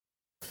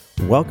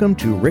Welcome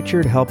to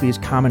Richard Helppie's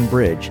Common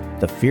Bridge,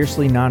 the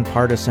fiercely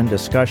nonpartisan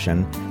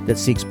discussion that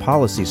seeks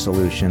policy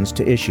solutions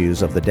to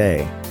issues of the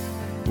day.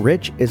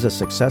 Rich is a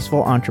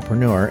successful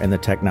entrepreneur in the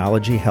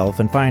technology,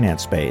 health, and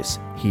finance space.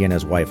 He and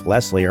his wife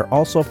Leslie are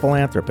also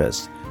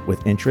philanthropists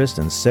with interest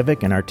in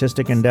civic and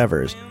artistic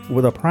endeavors,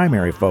 with a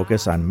primary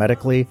focus on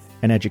medically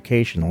and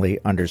educationally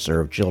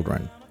underserved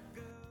children.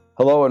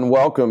 Hello and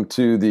welcome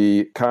to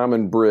the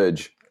Common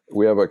Bridge.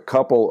 We have a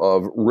couple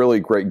of really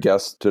great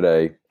guests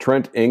today.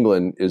 Trent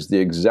England is the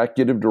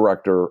executive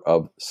director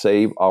of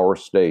Save Our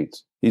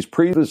States. He's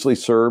previously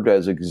served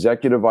as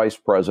executive vice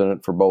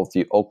president for both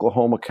the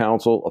Oklahoma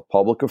Council of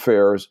Public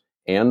Affairs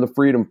and the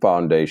Freedom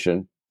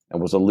Foundation,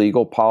 and was a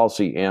legal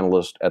policy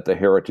analyst at the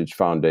Heritage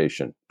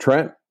Foundation.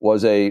 Trent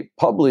was a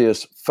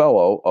Publius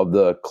Fellow of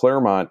the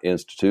Claremont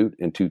Institute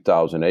in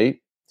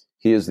 2008.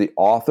 He is the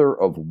author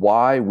of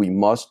Why We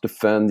Must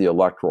Defend the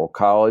Electoral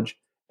College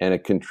and a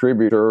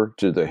contributor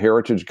to the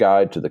Heritage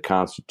Guide to the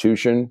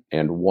Constitution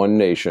and One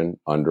Nation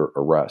Under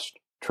Arrest.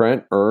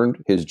 Trent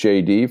earned his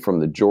JD from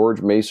the George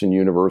Mason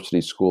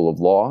University School of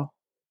Law,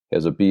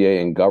 has a BA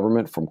in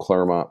government from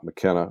Claremont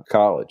McKenna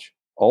College.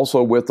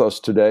 Also with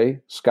us today,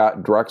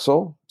 Scott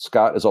Drexel.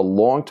 Scott is a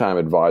longtime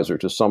advisor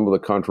to some of the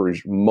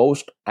country's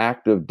most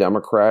active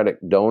Democratic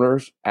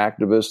donors,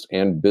 activists,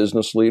 and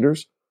business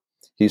leaders.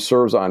 He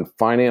serves on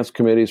finance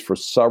committees for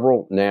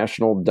several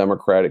national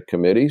Democratic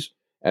committees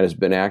and has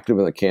been active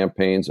in the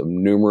campaigns of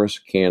numerous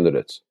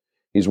candidates.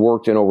 He's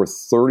worked in over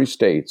 30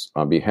 states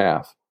on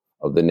behalf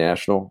of the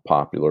National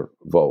Popular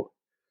Vote.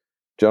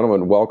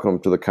 Gentlemen, welcome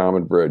to the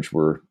Common Bridge.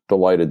 We're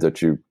delighted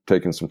that you've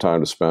taken some time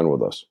to spend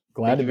with us.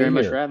 Thank you very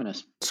much for having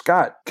us.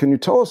 Scott, can you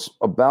tell us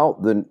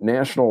about the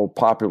National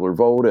Popular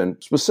Vote and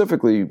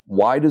specifically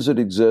why does it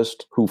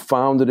exist? Who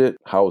founded it?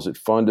 How is it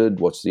funded?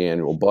 What's the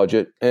annual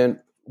budget? And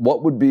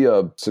what would be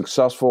a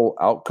successful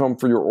outcome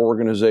for your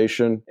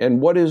organization?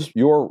 And what is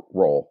your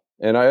role?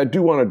 And I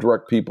do want to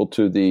direct people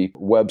to the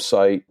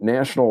website,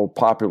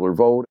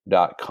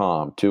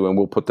 nationalpopularvote.com, too, and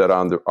we'll put that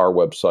on our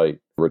website,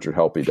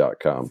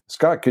 richardhelppie.com.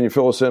 Scott, can you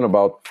fill us in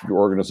about your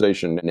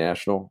organization,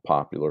 National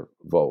Popular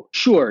Vote?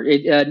 Sure.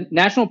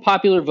 National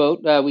Popular Vote,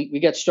 we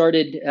got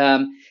started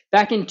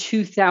back in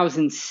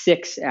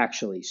 2006,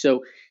 actually.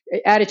 So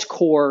at its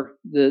core,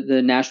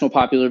 the National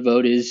Popular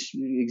Vote is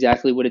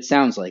exactly what it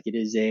sounds like. It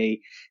is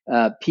a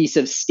piece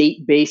of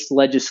state-based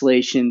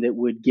legislation that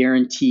would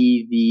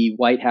guarantee the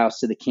White House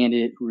to the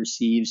candidate who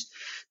receives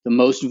the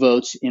most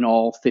votes in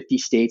all 50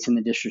 states in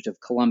the District of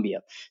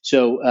Columbia.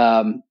 So,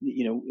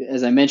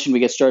 as I mentioned, we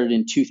got started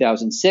in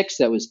 2006.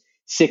 That was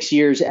 6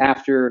 years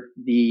after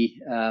the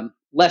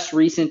less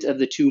recent of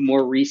the two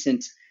more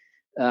recent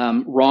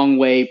wrong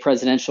way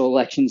presidential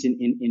elections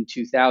in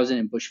 2000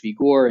 and Bush v.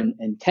 Gore,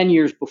 and 10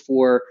 years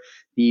before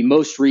the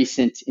most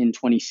recent in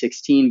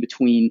 2016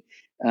 between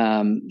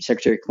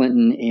Secretary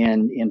Clinton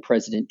and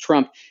President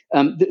Trump.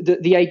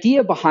 The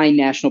idea behind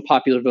National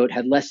Popular Vote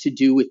had less to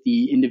do with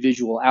the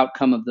individual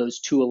outcome of those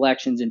two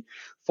elections and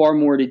far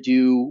more to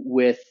do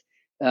with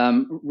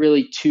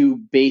really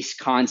two base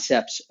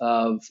concepts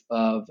of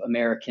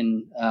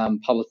American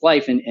public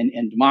life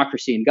and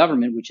democracy and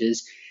government, which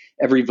is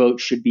every vote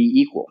should be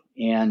equal,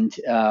 and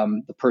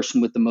the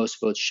person with the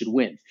most votes should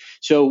win.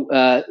 So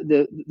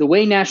the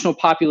way National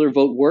Popular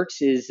Vote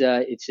works is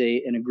it's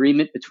an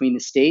agreement between the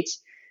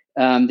states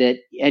that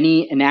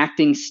any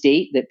enacting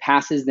state that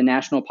passes the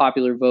National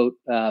Popular Vote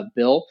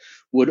bill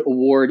would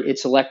award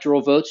its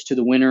electoral votes to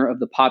the winner of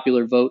the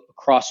popular vote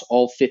across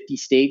all 50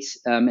 states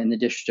and the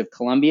District of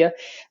Columbia,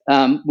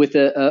 with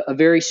a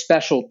very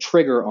special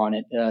trigger on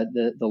it.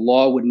 The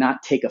law would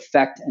not take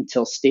effect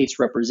until states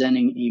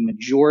representing a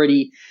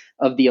majority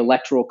of the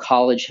Electoral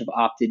College have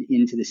opted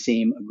into the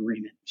same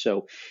agreement.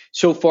 So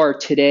far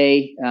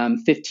today,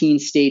 15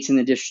 states in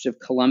the District of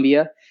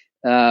Columbia,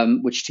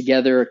 which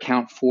together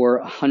account for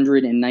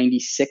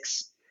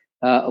 196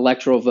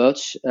 electoral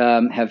votes,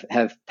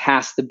 have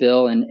passed the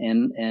bill and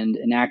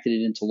enacted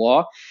it into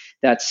law.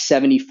 That's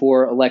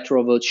 74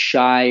 electoral votes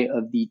shy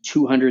of the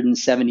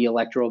 270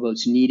 electoral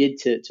votes needed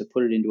to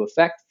put it into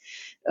effect.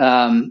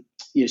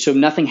 So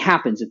nothing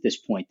happens at this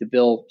point. The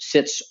bill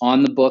sits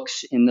on the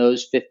books in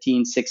those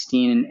 15,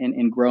 16,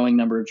 and growing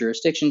number of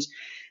jurisdictions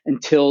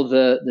until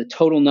the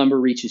total number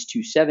reaches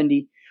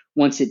 270.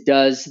 Once it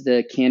does,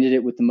 the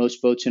candidate with the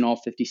most votes in all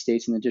 50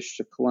 states in the District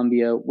of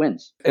Columbia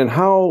wins. And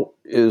how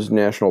is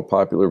National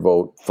Popular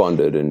Vote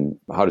funded, and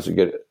how does it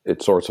get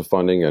its source of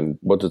funding, and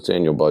what's its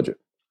annual budget?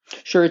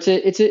 Sure, it's a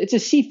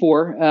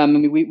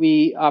C4.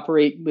 We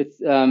operate with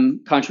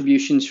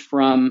contributions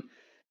from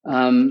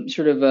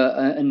sort of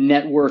a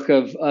network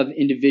of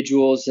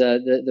individuals.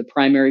 The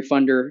primary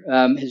funder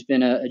has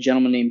been a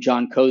gentleman named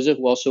John Koza,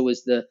 who also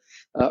was the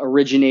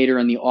originator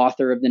and the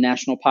author of the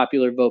National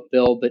Popular Vote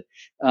bill. But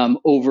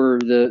over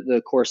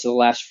the course of the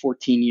last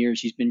 14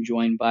 years, he's been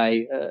joined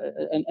by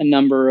a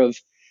number of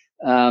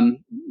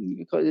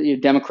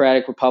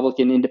Democratic,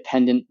 Republican,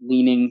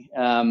 independent-leaning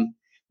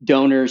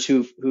donors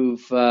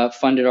who've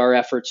funded our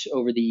efforts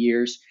over the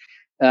years.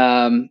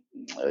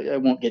 I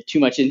won't get too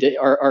much into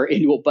our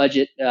annual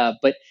budget,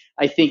 but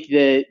I think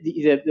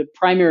the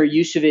primary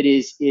use of it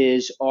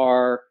is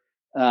our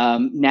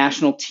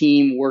national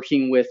team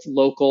working with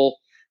local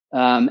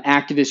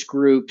activist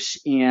groups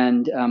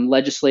and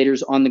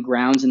legislators on the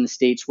grounds in the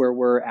states where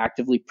we're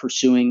actively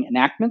pursuing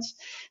enactments,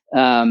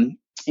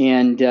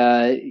 and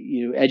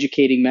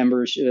educating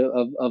members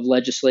of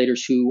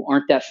legislators who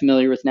aren't that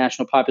familiar with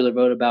national popular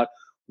vote about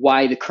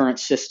why the current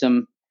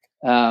system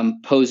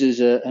poses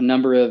a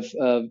number of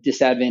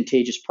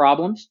disadvantageous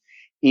problems,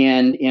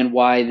 and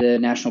why the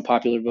national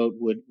popular vote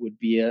would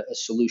be a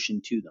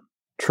solution to them.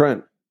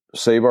 Trent,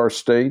 Save Our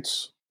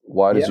States.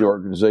 Why does the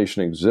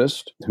organization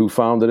exist? Who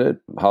founded it?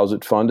 How's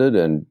it funded?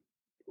 And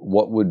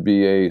what would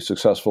be a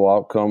successful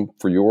outcome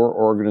for your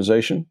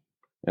organization?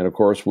 And of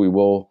course, we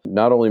will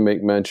not only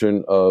make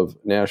mention of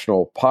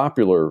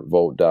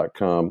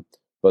nationalpopularvote.com,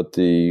 but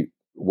the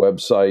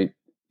website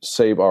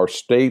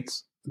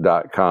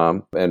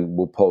saveourstates.com, and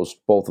we'll post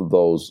both of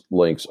those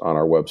links on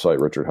our website,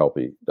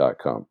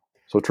 richardhelppy.com.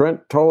 So Trent,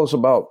 tell us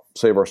about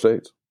Save Our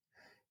States.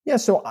 Yeah,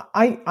 so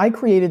I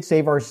created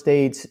Save Our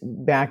States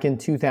back in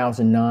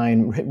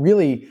 2009,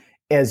 really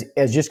as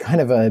just kind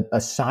of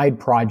a side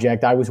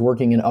project. I was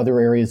working in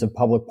other areas of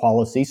public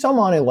policy, some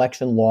on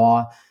election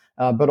law,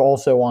 but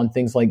also on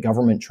things like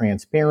government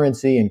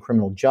transparency and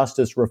criminal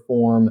justice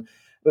reform.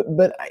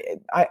 But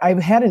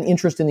I've had an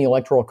interest in the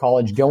Electoral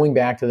College going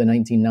back to the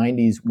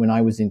 1990s when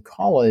I was in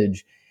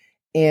college,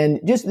 and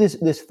just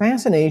this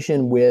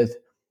fascination with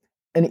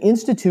an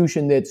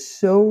institution that's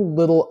so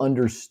little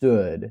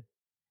understood,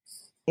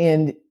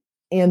 and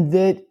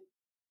that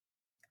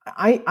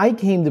I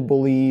came to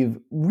believe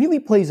really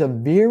plays a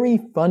very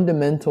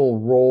fundamental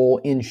role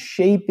in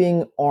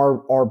shaping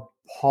our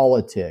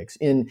politics,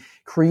 in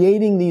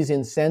creating these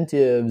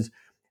incentives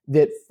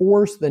that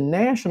force the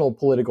national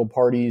political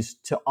parties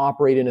to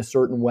operate in a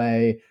certain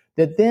way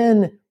that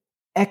then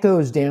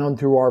echoes down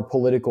through our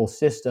political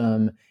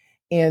system.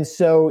 And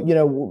so,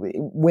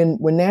 when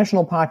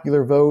National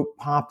Popular Vote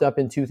popped up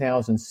in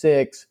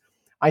 2006,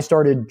 I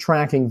started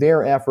tracking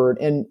their effort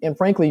and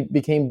frankly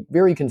became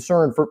very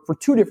concerned for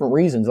two different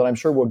reasons that I'm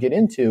sure we'll get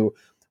into.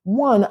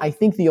 One, I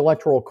think the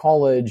Electoral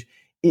College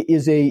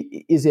is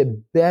a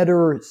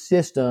better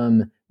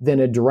system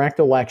than a direct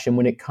election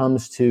when it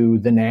comes to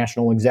the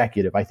national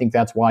executive. I think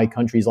that's why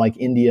countries like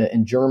India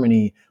and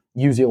Germany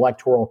use the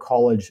Electoral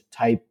College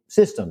type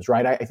systems,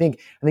 right? I think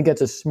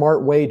that's a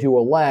smart way to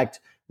elect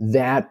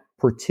that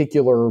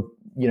particular,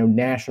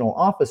 national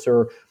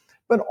officer.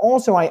 But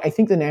also, I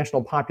think the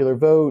National Popular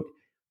Vote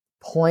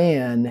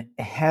plan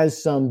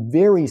has some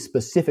very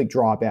specific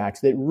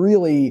drawbacks that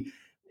really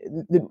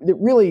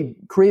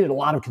created a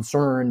lot of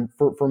concern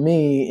for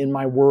me in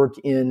my work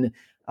in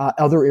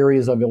other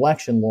areas of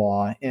election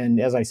law. And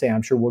as I say,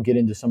 I'm sure we'll get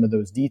into some of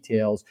those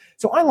details.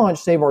 So I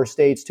launched Save Our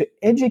States to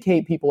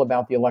educate people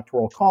about the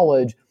Electoral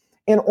College,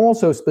 and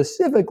also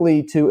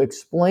specifically to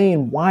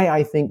explain why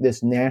I think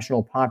this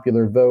National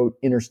Popular Vote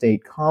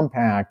interstate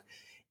compact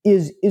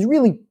is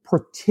really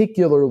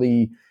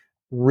particularly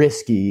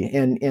risky.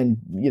 And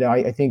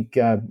I think,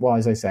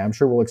 as I say, I'm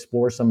sure we'll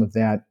explore some of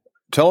that.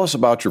 Tell us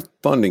about your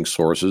funding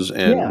sources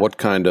and what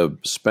kind of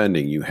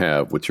spending you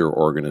have with your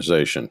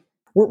organization.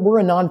 We're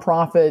a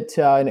nonprofit,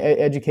 an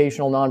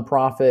educational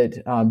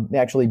nonprofit,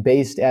 actually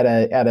based at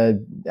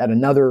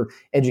another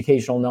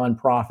educational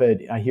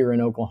nonprofit here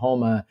in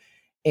Oklahoma.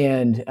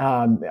 And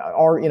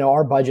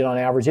our budget on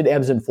average, it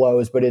ebbs and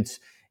flows, but it's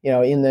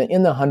in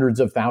the hundreds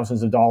of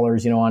thousands of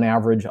dollars, on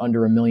average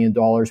under $1 million.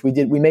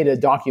 We made a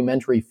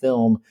documentary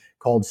film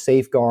called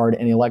Safeguard: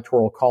 An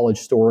Electoral College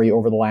Story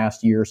over the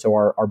last year. So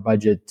our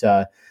budget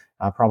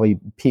probably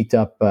peaked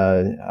up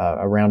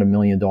around $1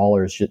 million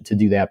to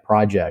do that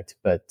project.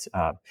 But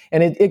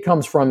and it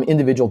comes from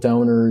individual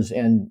donors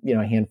and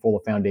a handful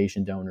of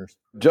foundation donors.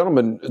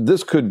 Gentlemen,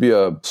 this could be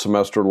a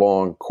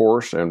semester-long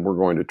course, and we're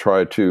going to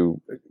try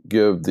to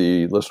give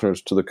the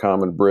listeners to the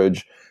Common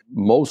Bridge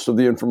most of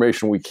the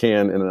information we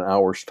can in an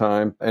hour's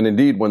time. And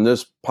indeed, when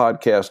this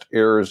podcast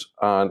airs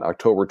on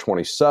October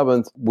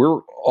 27th,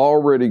 we're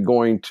already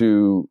going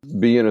to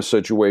be in a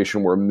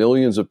situation where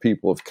millions of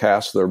people have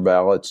cast their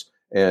ballots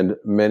and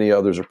many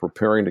others are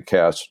preparing to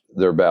cast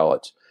their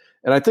ballots.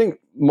 And I think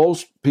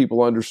most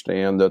people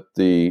understand that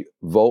the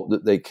vote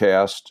that they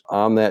cast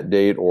on that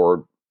date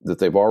or that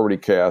they've already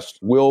cast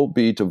will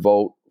be to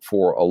vote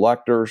for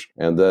electors,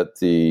 and that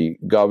the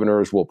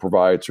governors will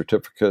provide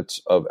certificates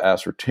of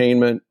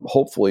ascertainment,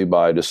 hopefully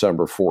by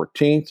December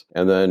 14th.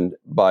 And then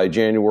by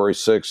January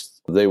 6th,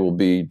 they will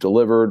be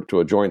delivered to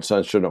a joint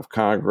session of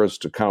Congress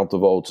to count the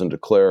votes and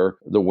declare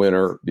the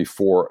winner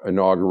before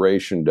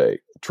Inauguration Day.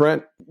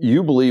 Trent,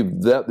 you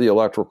believe that the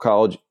Electoral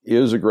College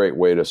is a great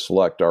way to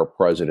select our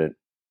president.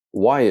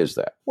 Why is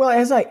that? Well,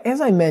 as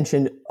I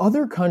mentioned,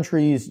 other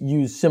countries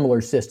use similar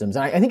systems.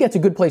 And I think that's a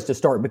good place to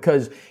start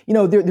because,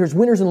 there's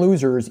winners and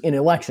losers in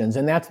elections.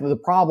 And that's the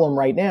problem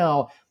right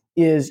now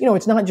is,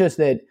 it's not just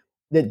that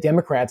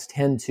Democrats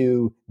tend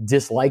to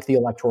dislike the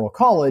Electoral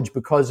College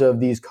because of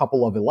these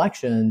couple of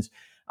elections.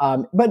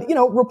 But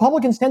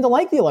Republicans tend to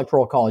like the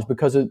Electoral College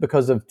because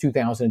of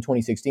 2000 and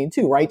 2016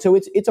 too, right? So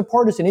it's a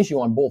partisan issue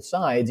on both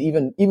sides,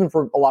 even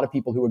for a lot of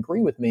people who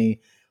agree with me.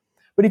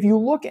 But if you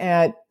look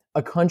at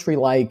a country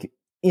like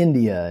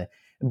India,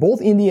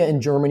 both India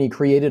and Germany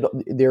created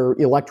their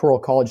Electoral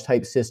College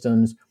type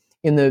systems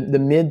in the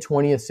mid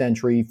 20th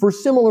century for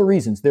similar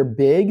reasons. They're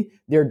big,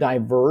 they're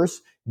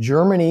diverse.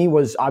 Germany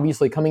was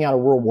obviously coming out of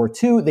World War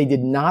II. They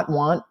did not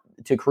want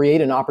to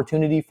create an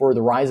opportunity for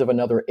the rise of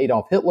another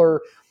Adolf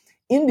Hitler.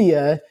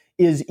 India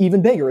is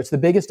even bigger. It's the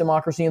biggest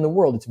democracy in the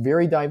world. It's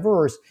very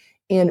diverse.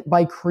 And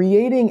by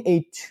creating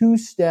a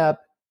two-step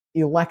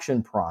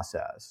election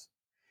process,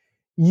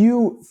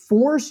 you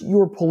force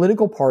your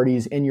political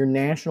parties and your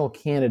national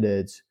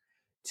candidates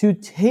to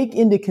take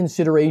into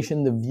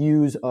consideration the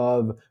views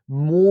of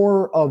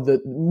more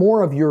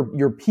of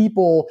your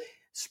people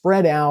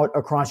spread out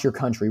across your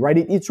country, right?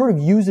 It sort of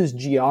uses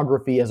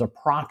geography as a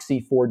proxy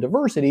for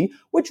diversity,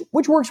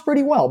 which works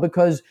pretty well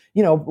because,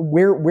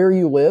 where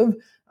you live,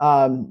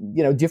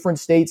 different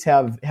states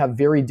have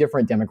very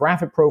different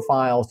demographic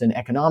profiles and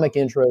economic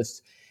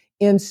interests.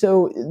 And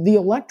so the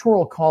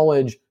Electoral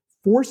College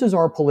forces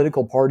our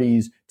political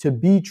parties to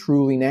be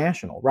truly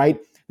national, right?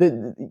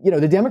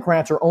 The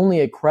Democrats are only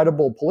a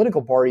credible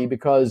political party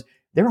because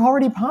they're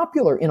already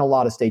popular in a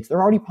lot of states.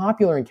 They're already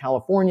popular in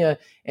California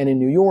and in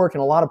New York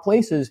and a lot of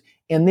places,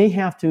 and they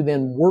have to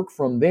then work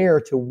from there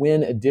to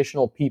win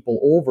additional people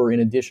over in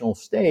additional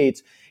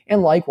states,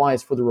 and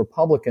likewise for the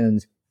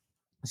Republicans.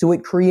 So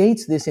it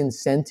creates this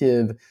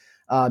incentive,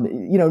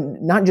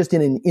 not just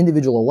in an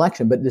individual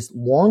election, but this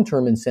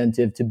long-term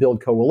incentive to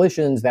build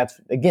coalitions. That's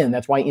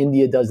why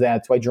India does that.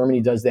 That's why Germany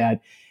does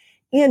that.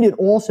 And it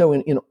also,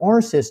 in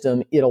our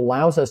system, it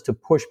allows us to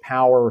push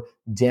power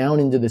down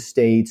into the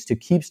states, to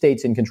keep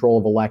states in control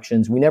of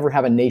elections. We never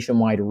have a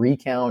nationwide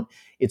recount.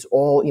 It's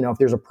all, if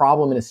there's a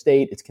problem in a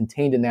state, it's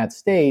contained in that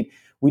state.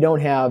 We don't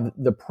have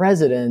the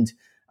president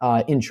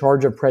in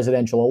charge of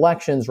presidential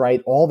elections,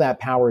 right? All that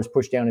power is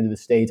pushed down into the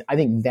states. I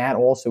think that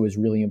also is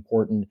really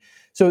important.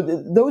 So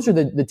those are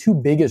the two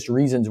biggest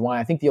reasons why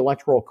I think the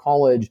Electoral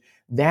College,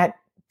 that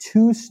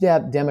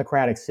two-step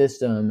democratic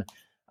system,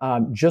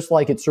 just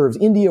like it serves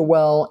India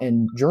well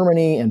and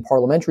Germany and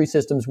parliamentary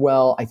systems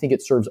well, I think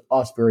it serves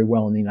us very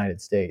well in the United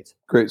States.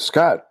 Great.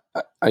 Scott,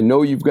 I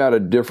know you've got a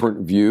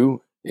different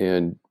view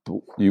and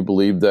you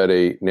believe that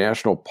a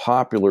national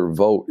popular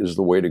vote is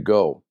the way to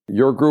go.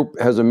 Your group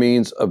has a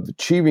means of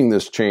achieving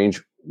this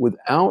change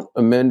without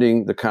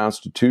amending the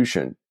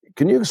Constitution.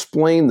 Can you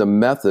explain the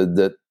method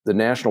that the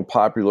national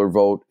popular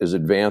vote is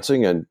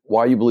advancing and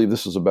why you believe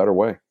this is a better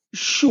way?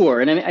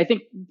 Sure. And I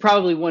think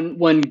probably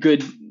one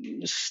good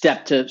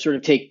step to sort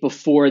of take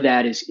before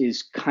that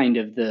is kind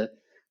of the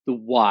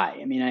why.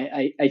 I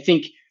mean, I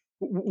think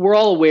we're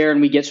all aware,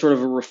 and we get sort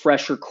of a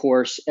refresher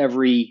course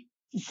every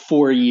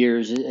 4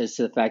 years as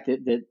to the fact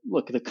that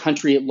look, the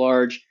country at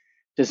large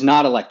does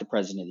not elect the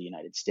president of the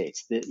United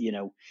States. That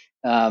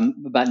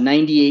about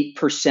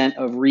 98%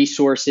 of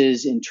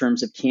resources in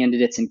terms of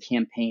candidates and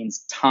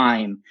campaigns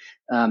time,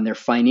 their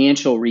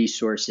financial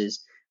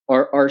resources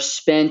are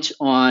spent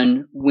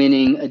on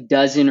winning a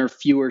dozen or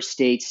fewer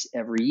states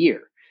every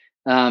year.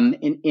 And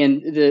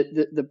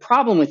the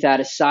problem with that,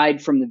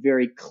 aside from the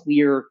very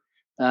clear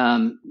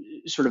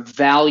sort of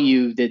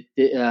value that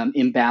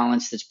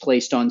imbalance that's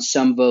placed on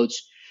some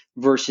votes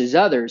versus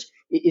others,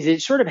 is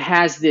it sort of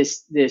has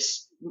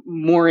this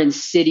more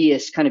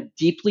insidious, kind of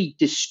deeply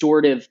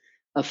distortive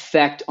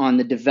effect on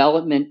the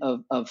development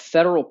of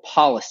federal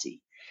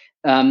policy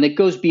that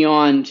goes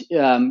beyond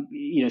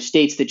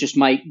states that just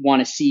might want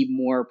to see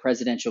more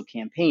presidential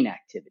campaign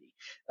activity.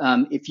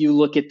 If you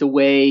look at the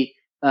way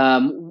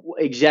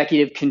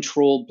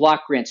executive-controlled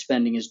block grant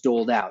spending is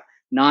doled out,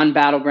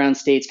 non-battleground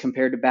states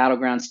compared to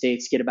battleground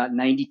states get about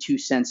 92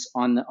 cents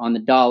on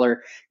the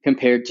dollar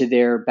compared to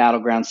their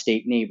battleground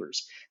state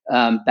neighbors.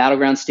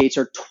 Battleground states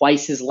are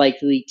twice as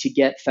likely to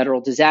get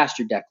federal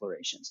disaster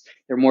declarations.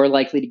 They're more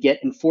likely to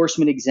get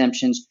enforcement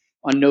exemptions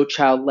on No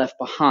Child Left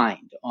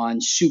Behind, on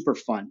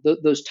Superfund,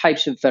 those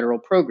types of federal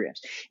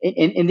programs.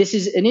 And this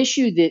is an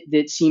issue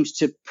that seems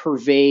to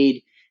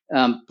pervade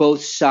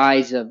both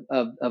sides of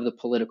the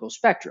political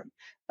spectrum.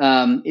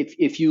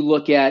 If you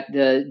look at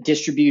the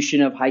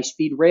distribution of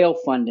high-speed rail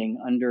funding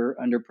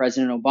under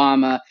President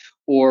Obama,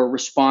 or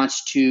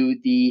response to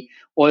the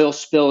oil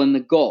spill in the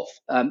Gulf,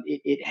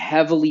 it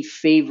heavily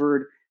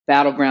favored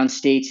battleground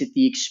states at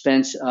the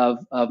expense of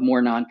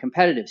more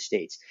non-competitive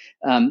states.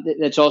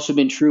 That's also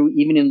been true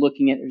even in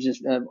looking at, there's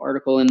this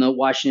article in the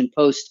Washington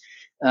Post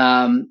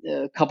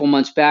a couple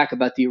months back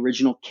about the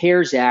original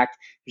CARES Act.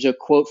 There's a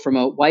quote from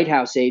a White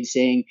House aide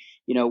saying,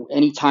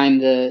 anytime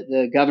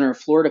the governor of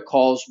Florida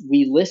calls,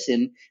 we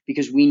listen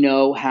because we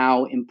know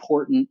how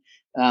important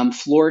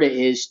Florida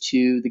is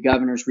to the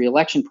governor's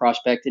reelection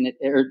prospect, to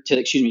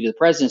the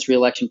president's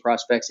reelection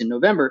prospects in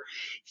November.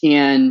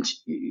 And,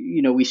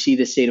 we see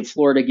the state of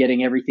Florida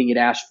getting everything it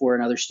asked for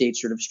and other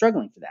states sort of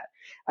struggling for that.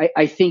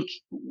 I think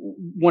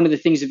one of the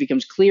things that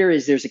becomes clear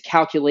is there's a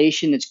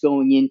calculation that's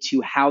going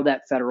into how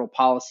that federal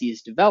policy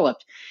is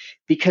developed,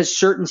 because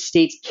certain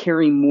states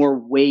carry more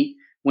weight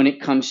when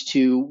it comes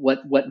to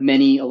what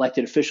many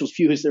elected officials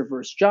view as their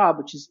first job,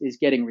 which is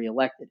getting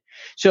reelected.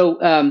 So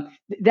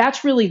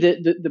that's really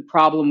the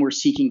problem we're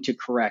seeking to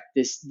correct,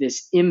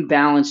 this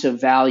imbalance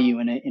of value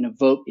in a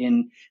vote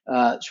in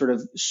sort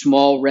of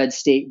small red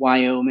state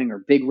Wyoming,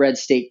 or big red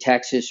state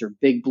Texas, or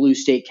big blue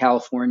state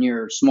California,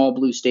 or small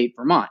blue state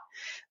Vermont.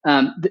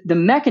 The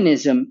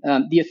mechanism,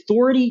 the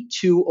authority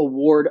to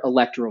award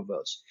electoral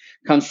votes,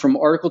 comes from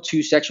Article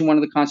 2, Section 1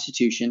 of the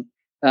Constitution.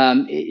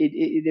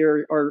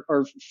 There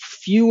are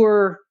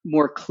fewer,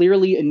 more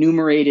clearly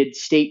enumerated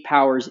state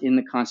powers in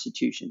the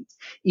Constitution.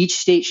 Each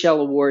state shall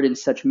award in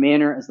such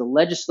manner as the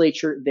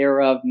legislature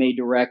thereof may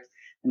direct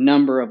a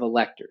number of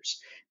electors.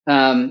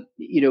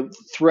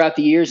 Throughout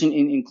the years,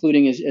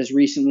 including as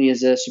recently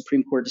as a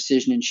Supreme Court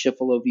decision in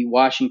Schiffelow v.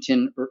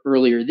 Washington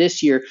earlier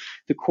this year,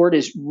 the court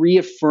has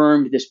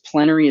reaffirmed this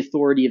plenary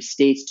authority of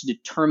states to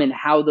determine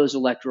how those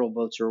electoral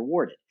votes are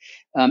awarded.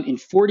 In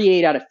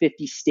 48 out of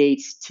 50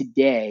 states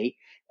today,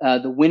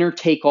 the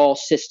winner-take-all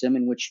system,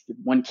 in which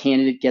one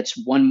candidate gets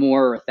one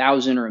more, or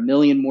 1,000 or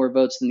 1,000,000 more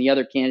votes than the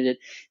other candidate,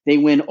 they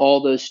win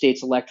all those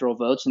states' electoral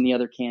votes, and the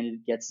other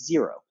candidate gets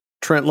zero.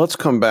 Trent, let's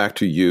come back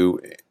to you,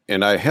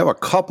 and I have a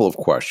couple of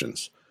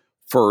questions.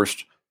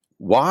 First,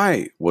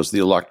 why was the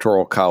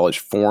Electoral College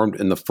formed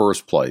in the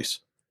first place?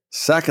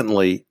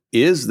 Secondly,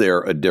 is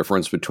there a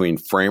difference between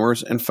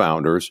framers and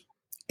founders?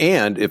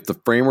 And if the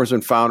framers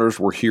and founders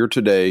were here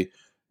today,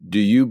 do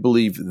you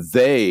believe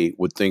they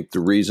would think the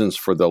reasons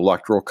for the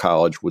Electoral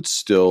College would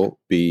still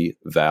be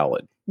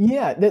valid?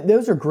 Yeah,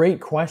 those are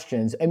great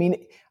questions. I mean,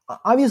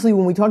 obviously,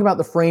 when we talk about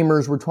the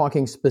framers, we're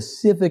talking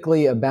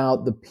specifically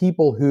about the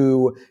people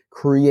who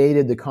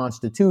created the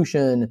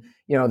Constitution.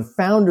 The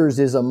founders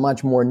is a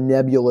much more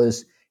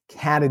nebulous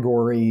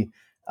category.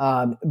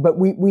 But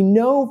we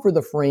know for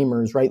the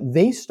framers, right,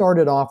 they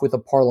started off with a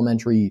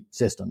parliamentary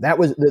system. That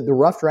was the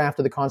rough draft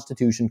of the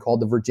Constitution, called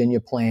the Virginia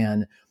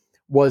Plan,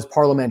 was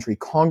parliamentary.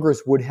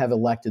 Congress would have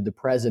elected the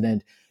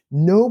president.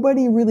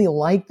 Nobody really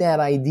liked that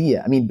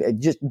idea. I mean,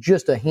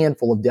 just a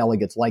handful of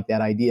delegates liked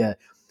that idea,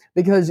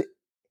 because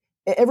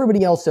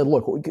everybody else said,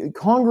 look,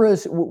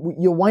 Congress,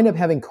 you'll wind up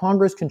having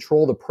Congress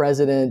control the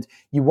president.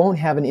 You won't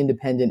have an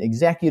independent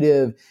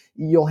executive.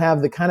 You'll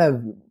have the kind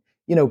of,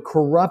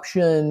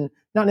 corruption,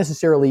 not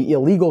necessarily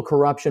illegal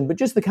corruption, but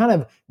just the kind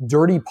of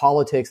dirty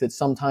politics that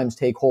sometimes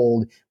take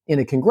hold in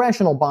a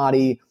congressional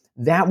body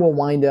that will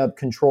wind up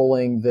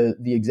controlling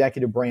the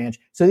executive branch.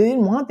 So they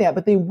didn't want that,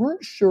 but they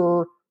weren't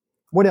sure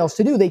what else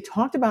to do. They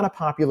talked about a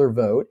popular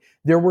vote.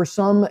 There were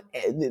some,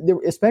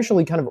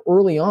 especially kind of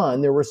early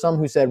on, there were some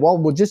who said, well,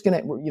 we're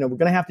going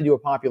to have to do a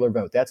popular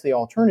vote. That's the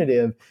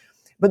alternative.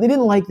 But they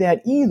didn't like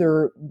that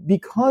either,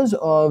 because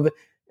of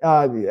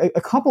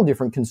a couple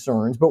different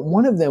concerns. But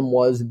one of them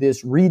was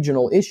this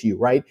regional issue,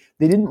 right?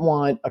 They didn't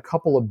want a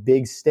couple of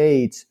big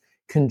states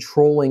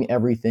controlling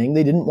everything.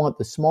 They didn't want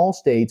the small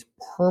states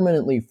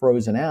permanently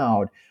frozen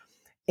out.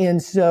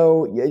 And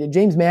so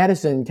James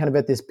Madison, kind of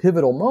at this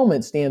pivotal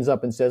moment, stands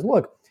up and says,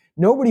 look,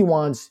 nobody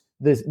wants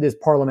this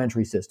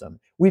parliamentary system.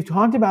 We've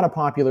talked about a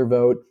popular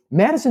vote.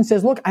 Madison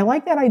says, look, I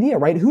like that idea,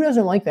 right? Who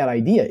doesn't like that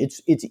idea?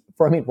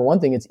 For one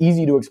thing, it's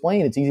easy to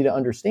explain. It's easy to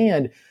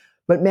understand.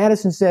 But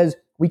Madison says,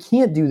 we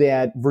can't do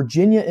that.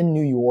 Virginia and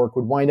New York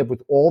would wind up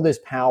with all this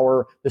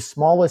power. The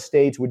smallest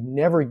states would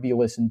never be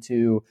listened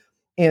to.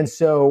 And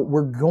so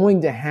we're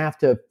going to have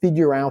to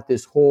figure out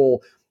this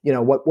whole,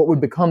 what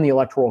would become the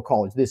Electoral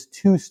College, this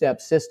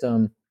two-step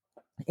system.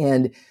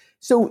 And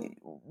so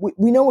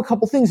we know a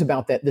couple things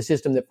about the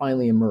system that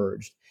finally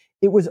emerged.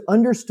 It was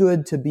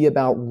understood to be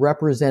about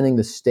representing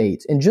the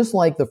states. And just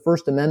like the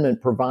First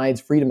Amendment provides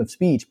freedom of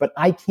speech, but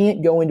I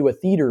can't go into a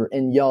theater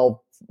and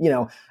yell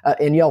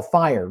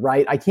fire,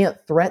 right? I can't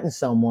threaten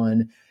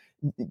someone.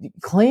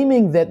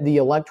 Claiming that the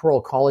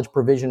Electoral College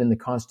provision in the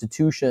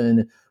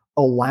Constitution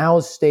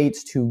allows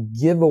states to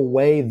give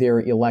away their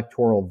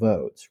electoral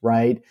votes,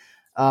 right,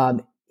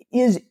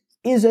 is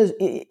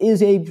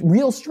a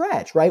real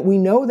stretch, right? We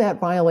know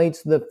that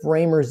violates the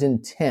framers'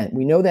 intent.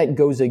 We know that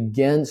goes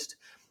against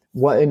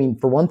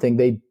for one thing,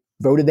 they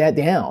voted that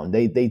down.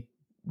 They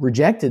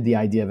rejected the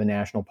idea of a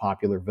national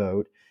popular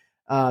vote.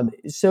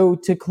 So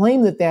to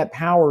claim that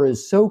power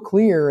is so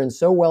clear and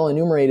so well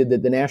enumerated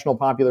that the National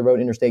Popular Vote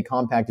Interstate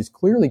Compact is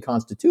clearly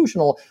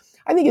constitutional,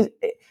 I think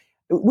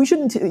we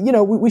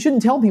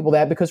shouldn't tell people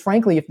that, because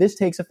frankly, if this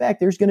takes effect,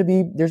 there's going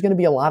to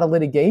be a lot of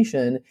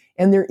litigation,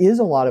 and there is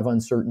a lot of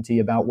uncertainty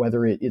about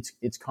whether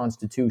it's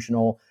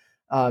constitutional.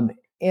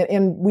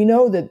 And we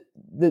know that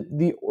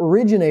the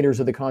originators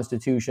of the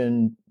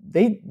Constitution,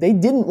 they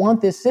didn't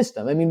want this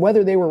system. I mean,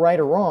 whether they were right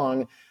or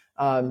wrong,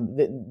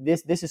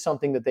 this is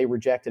something that they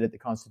rejected at the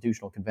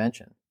Constitutional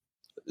Convention.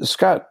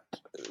 Scott,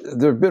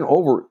 there have been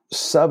over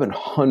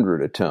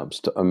 700 attempts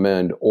to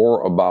amend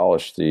or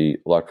abolish the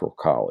Electoral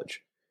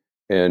College.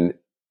 And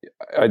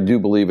I do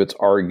believe it's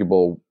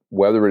arguable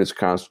whether it is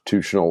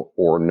constitutional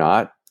or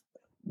not.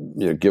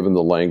 given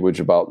the language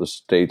about the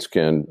states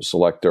can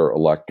select their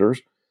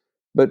electors.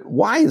 But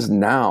why is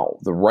now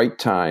the right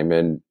time,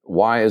 and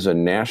why is a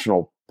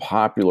national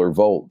popular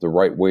vote the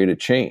right way to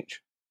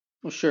change?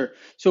 Well, sure.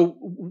 So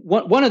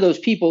one of those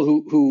people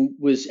who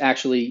was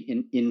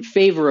actually in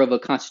favor of a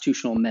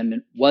constitutional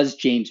amendment was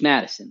James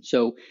Madison.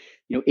 So,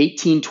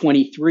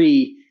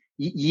 1823,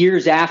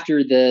 years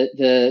after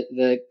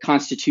the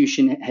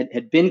Constitution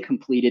had been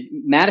completed,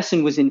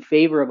 Madison was in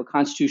favor of a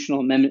constitutional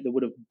amendment that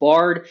would have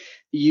barred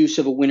the use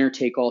of a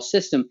winner-take-all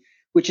system,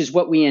 which is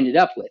what we ended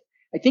up with.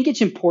 I think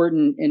it's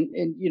important, and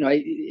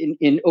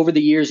in over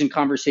the years in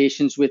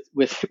conversations with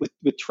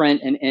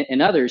Trent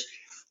and others,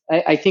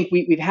 I think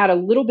we've had a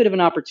little bit of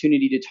an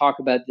opportunity to talk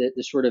about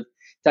the sort of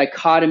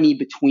dichotomy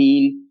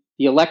between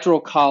the Electoral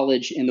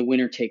College and the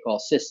winner-take-all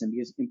system,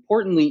 because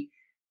importantly,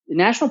 the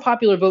national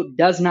popular vote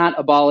does not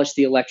abolish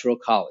the Electoral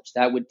College.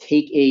 That would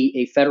take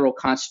a federal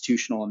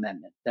constitutional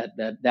amendment.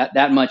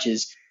 That much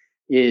is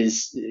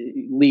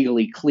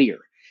legally clear.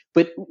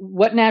 But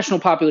what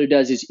national popular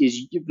does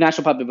is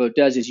national popular vote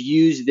does is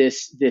use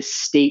this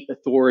state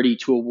authority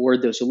to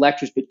award those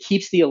electors, but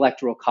keeps the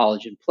Electoral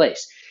College in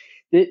place.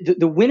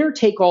 The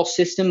winner-take-all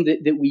system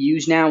that we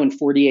use now in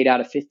 48 out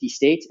of 50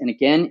 states, and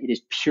again, it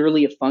is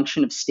purely a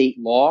function of state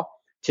law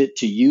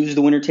to use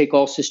the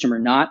winner-take-all system or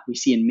not. We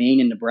see in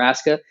Maine and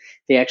Nebraska,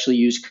 they actually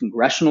use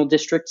congressional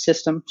district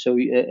system. So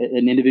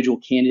an individual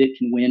candidate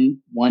can win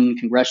one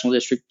congressional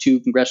district, two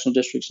congressional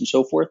districts, and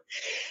so forth.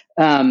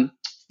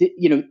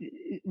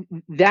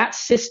 That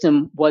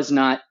system was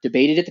not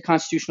debated at the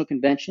Constitutional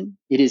Convention.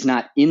 It is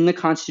not in the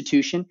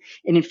Constitution,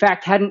 and in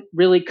fact hadn't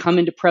really come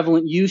into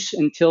prevalent use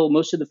until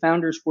most of the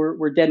founders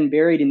were dead and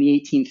buried in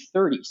the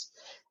 1830s.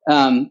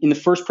 In the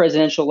first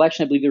presidential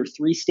election, I believe there were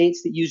 3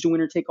 states that used a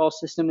winner-take-all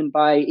system, and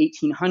by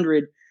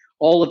 1800,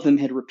 all of them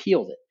had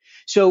repealed it.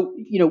 So,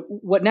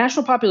 what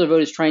national popular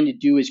vote is trying to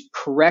do is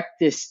correct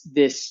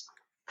this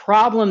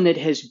problem that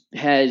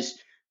has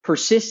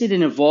persisted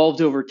and evolved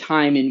over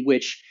time, in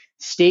which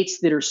states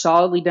that are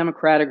solidly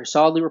Democratic or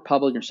solidly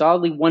Republican or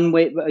solidly one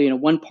way,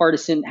 one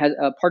partisan has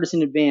a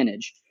partisan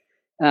advantage.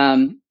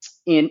 And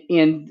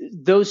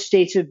those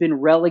states have been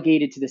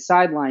relegated to the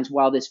sidelines,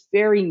 while this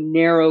very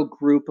narrow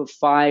group of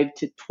 5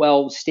 to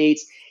 12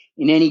 states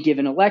in any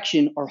given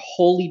election are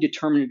wholly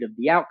determinative of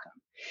the outcome.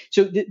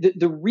 So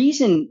the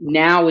reason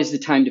now is the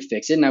time to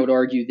fix it, and I would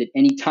argue that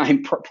any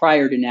time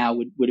prior to now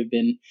would have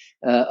been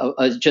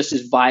just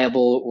as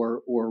viable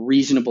or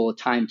reasonable a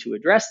time to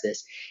address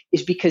this,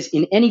 is because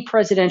in any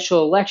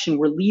presidential election,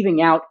 we're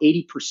leaving out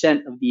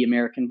 80% of the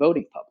American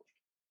voting public.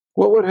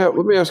 What would happen?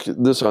 Let me ask you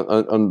this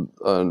on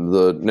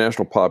the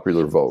national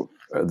popular vote,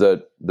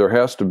 that there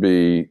has to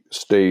be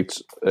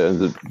states and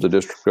the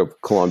District of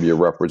Columbia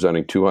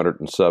representing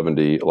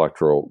 270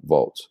 electoral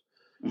votes.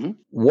 Mm-hmm.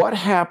 What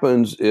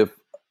happens if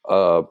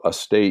a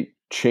state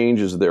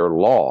changes their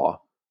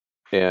law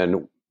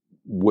and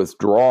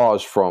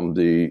withdraws from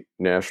the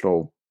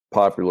national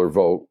popular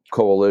vote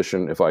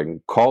coalition, if I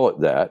can call it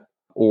that,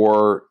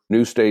 or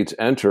new states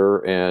enter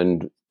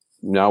and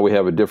now we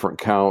have a different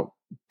count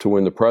to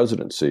win the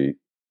presidency?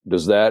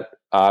 Does that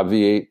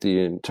obviate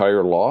the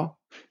entire law?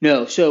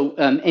 No. So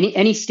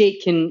any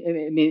state can,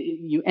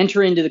 you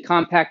enter into the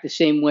compact the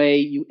same way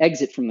you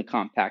exit from the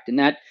compact, and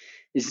that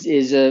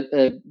is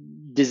a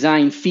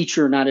design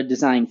feature, not a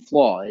design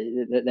flaw.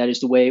 That is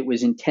the way it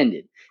was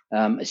intended.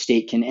 A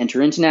state can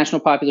enter into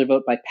national popular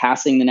vote by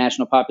passing the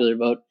national popular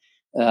vote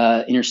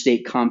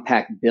interstate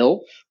compact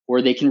bill,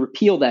 or they can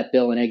repeal that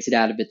bill and exit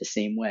out of it the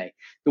same way.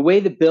 The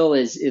way the bill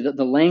is,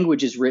 the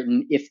language is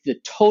written, if the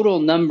total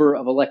number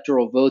of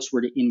electoral votes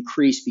were to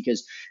increase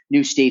because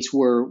new states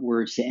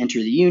were to enter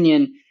the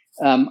union,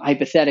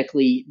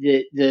 hypothetically,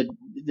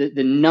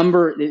 the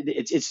number,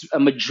 it's a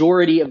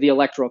majority of the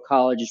Electoral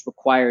College is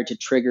required to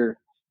trigger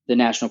the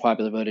national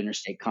popular vote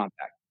interstate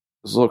compact.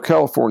 So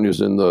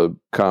California's in the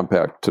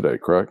compact today,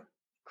 correct?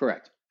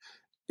 Correct.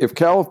 If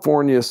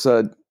California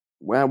said,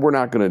 well, we're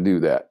not going to do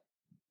that,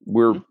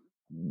 we're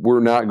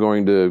not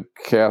going to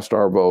cast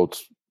our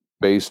votes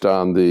based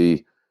on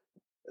the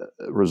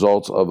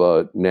results of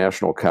a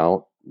national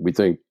count, we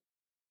think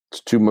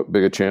it's too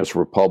big a chance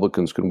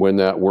Republicans can win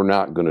that, we're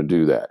not going to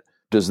do that.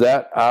 Does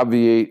that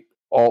obviate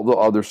all the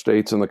other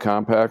states in the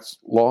compact's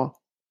law?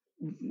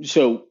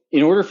 So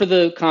in order for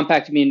the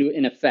compact to be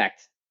in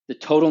effect, the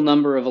total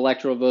number of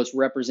electoral votes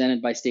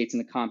represented by states in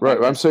the compact.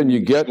 Right. I'm saying you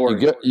get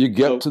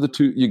to the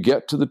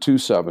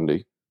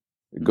 270.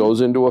 It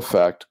goes into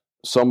effect.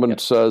 Someone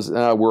says,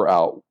 we're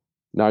out.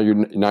 Now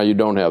you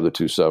don't have the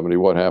 270.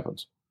 What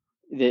happens?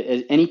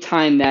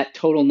 Anytime that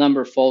total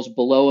number falls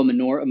below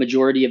a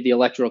majority of the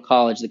Electoral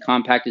College, the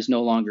compact is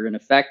no longer in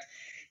effect,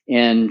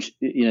 and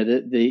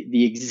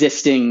the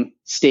existing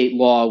state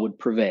law would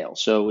prevail.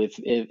 So if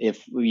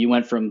you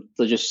went from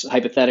just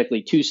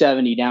hypothetically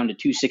 270 down to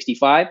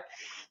 265,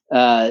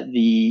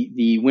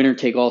 the winner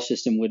take all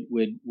system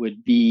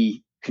would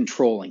be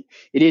controlling.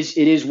 It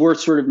is worth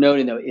sort of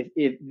noting, though,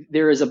 if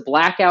there is a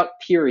blackout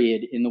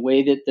period in the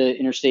way that the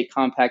interstate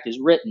compact is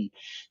written,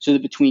 so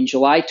that between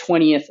July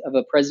 20th of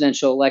a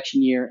presidential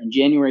election year and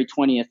January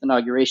 20th,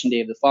 inauguration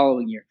day of the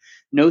following year,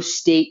 no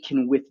state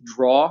can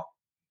withdraw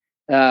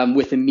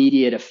with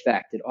immediate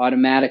effect. It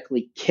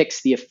automatically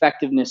kicks the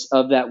effectiveness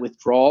of that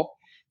withdrawal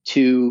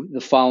to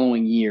the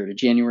following year, to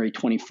January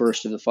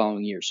 21st of the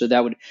following year. So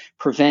that would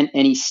prevent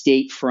any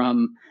state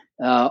from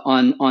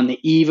on the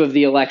eve of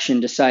the election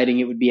deciding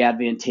it would be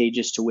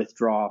advantageous to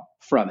withdraw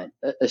from it,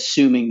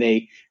 assuming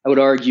I would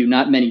argue,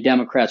 not many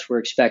Democrats were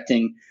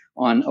expecting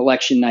on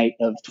election night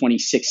of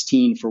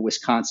 2016 for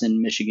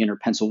Wisconsin, Michigan, or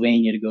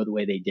Pennsylvania to go the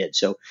way they did.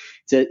 So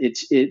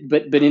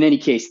but in any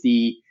case,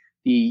 the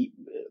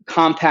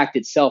compact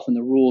itself and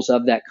the rules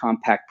of that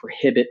compact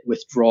prohibit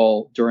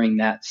withdrawal during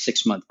that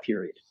 6-month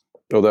period.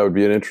 Oh, that would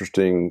be an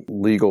interesting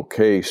legal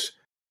case.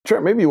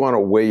 Trent, maybe you want to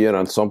weigh in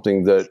on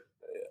something that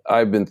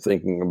I've been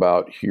thinking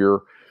about here.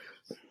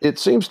 It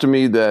seems to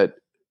me that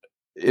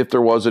if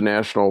there was a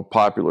national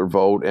popular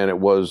vote and it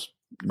was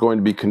going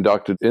to be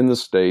conducted in the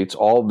states,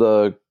 all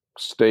the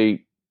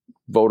state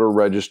voter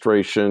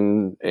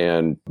registration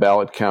and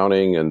ballot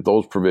counting and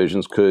those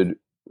provisions could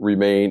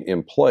remain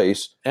in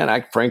place. And I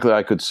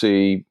could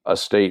see a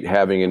state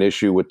having an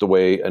issue with the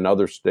way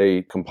another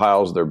state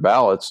compiles their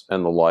ballots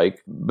and the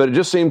like. But it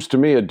just seems to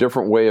me a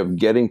different way of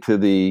getting to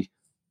the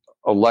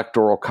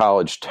electoral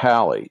college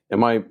tally.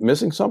 Am I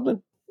missing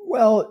something?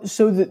 Well,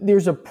 so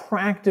there's a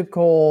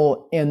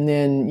practical and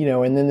then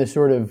the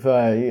sort of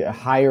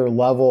higher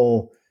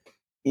level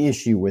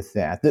issue with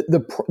that.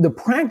 The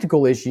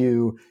practical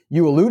issue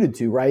you alluded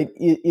to, right,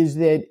 is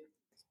that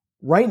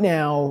right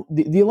now,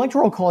 the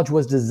Electoral College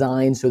was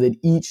designed so that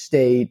each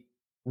state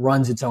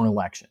runs its own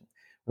election,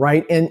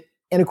 right? And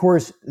of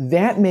course,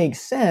 that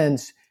makes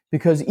sense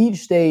because each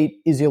state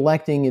is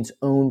electing its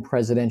own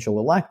presidential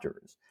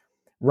electors,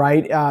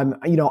 right? I'm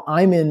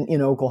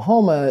in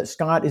Oklahoma,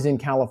 Scott is in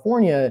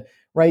California,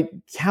 right?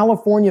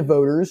 California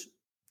voters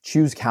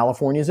choose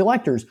California's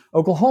electors.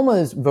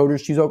 Oklahoma's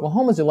voters choose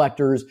Oklahoma's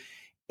electors.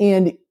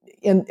 And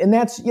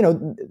that's,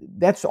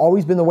 that's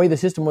always been the way the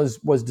system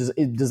was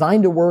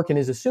designed to work and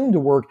is assumed to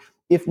work.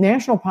 If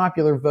national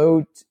popular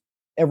vote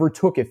ever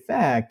took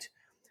effect,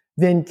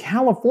 then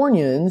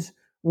Californians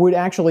would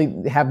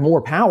actually have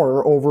more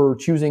power over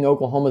choosing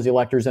Oklahoma's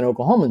electors than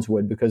Oklahomans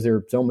would because there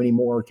are so many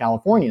more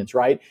Californians,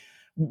 right?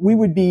 We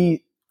would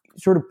be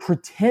sort of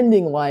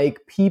pretending like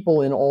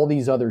people in all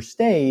these other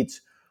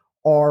states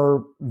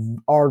are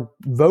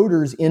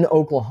voters in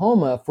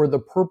Oklahoma for the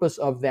purpose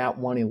of that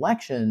one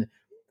election.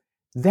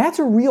 That's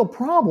a real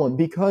problem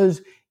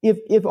because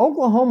if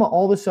Oklahoma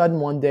all of a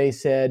sudden one day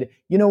said,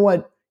 you know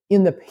what,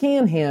 in the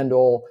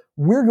Panhandle,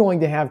 we're going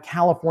to have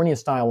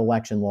California-style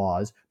election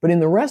laws, but in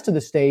the rest of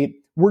the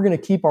state, we're going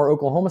to keep our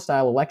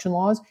Oklahoma-style election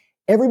laws,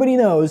 everybody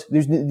knows,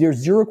 there's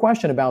zero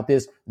question about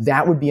this,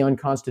 that would be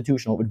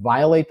unconstitutional. It would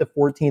violate the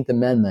 14th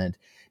Amendment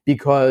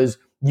because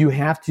you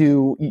have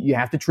to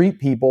treat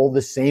people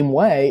the same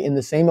way in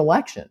the same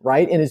election,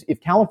 right? And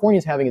if California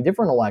is having a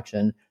different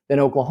election than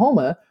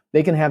Oklahoma,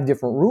 they can have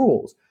different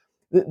rules.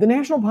 The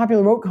National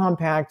Popular Vote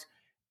Compact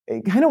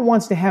kind of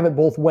wants to have it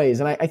both ways,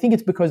 and I think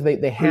it's because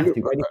they have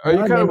to. Right? Are you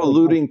kind of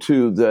alluding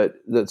to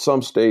that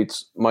some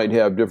states might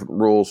have different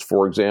rules,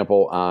 for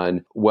example,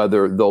 on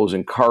whether those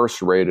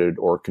incarcerated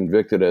or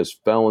convicted as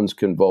felons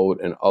can vote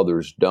and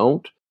others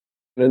don't?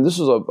 And this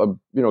is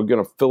again,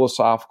 a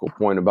philosophical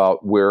point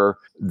about where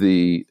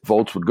the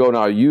votes would go.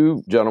 Now,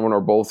 you gentlemen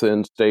are both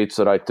in states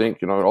that I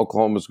think,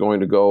 Oklahoma is going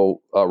to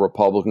go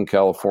Republican.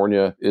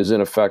 California is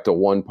in effect a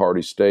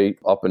one-party state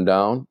up and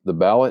down the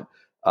ballot.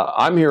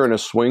 I'm here in a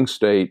swing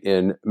state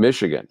in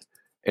Michigan,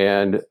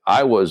 and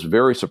I was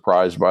very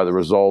surprised by the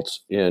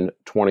results in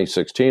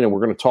 2016. And we're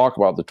going to talk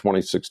about the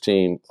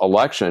 2016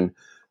 election.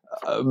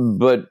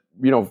 But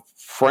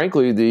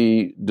frankly,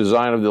 the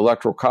design of the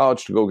Electoral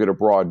College to go get a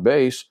broad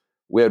base,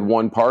 we had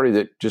one party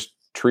that just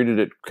treated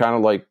it kind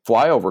of like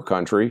flyover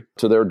country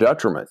to their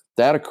detriment.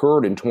 That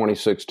occurred in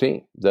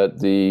 2016, that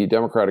the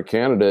Democratic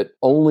candidate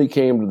only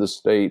came to the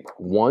state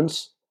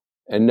once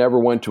and never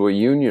went to a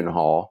union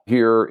hall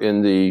here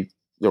in the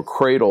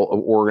cradle of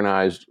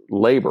organized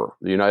labor,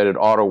 the United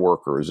Auto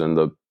Workers, and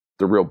the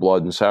real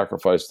blood and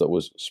sacrifice that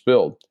was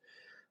spilled.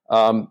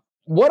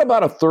 What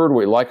about a third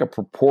way, like a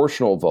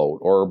proportional vote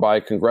or by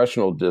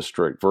congressional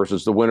district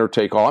versus the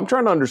winner-take-all? I'm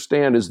trying to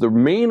understand, is the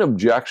main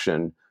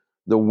objection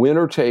the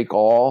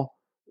winner-take-all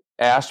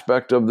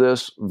aspect of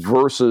this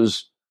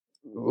versus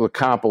the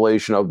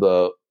compilation of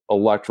the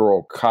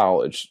Electoral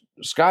College?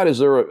 Scott, is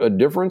there a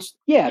difference?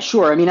 Yeah,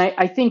 sure. I mean,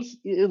 I think,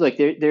 look,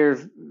 there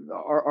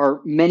are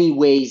many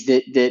ways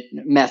that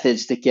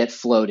methods that get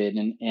floated,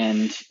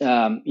 and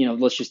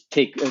let's just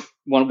take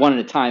one at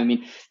a time. I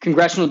mean,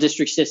 congressional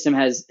district system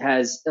has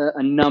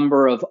a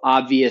number of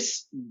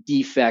obvious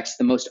defects.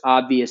 The most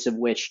obvious of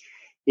which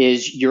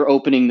is you're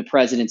opening the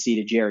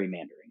presidency to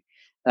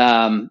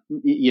gerrymandering.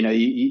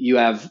 You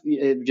have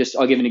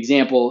I'll give an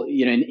example.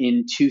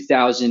 In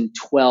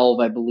 2012,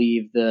 I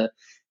believe the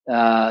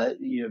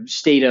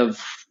State of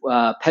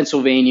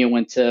Pennsylvania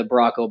went to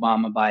Barack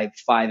Obama by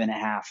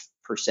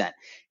 5.5%.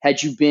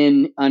 Had you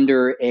been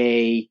under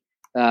a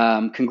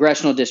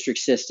congressional district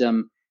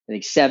system, I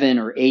think 7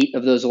 or 8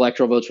 of those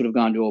electoral votes would have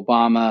gone to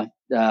Obama,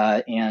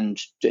 and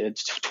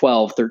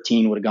 12,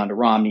 13 would have gone to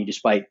Romney,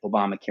 despite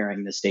Obama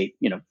carrying the state,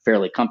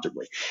 fairly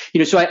comfortably.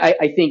 So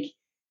I think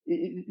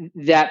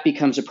that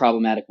becomes a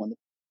problematic one.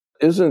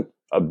 Isn't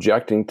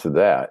objecting to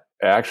that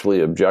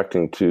actually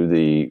objecting to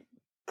the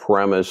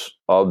premise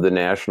of the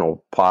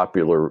national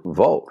popular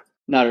vote?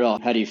 Not at all.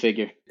 How do you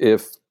figure?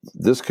 If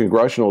this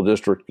congressional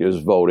district is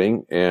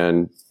voting,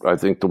 and I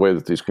think the way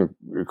that these,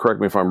 correct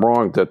me if I'm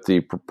wrong, that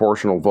the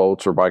proportional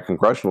votes are by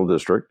congressional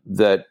district,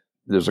 that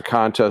there's a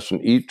contest in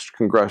each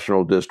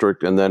congressional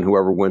district, and then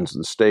whoever wins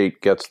the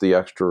state gets the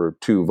extra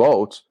 2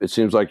 votes. It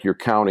seems like you're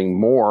counting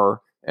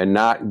more and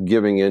not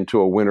giving into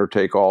a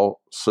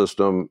winner-take-all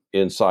system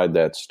inside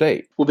that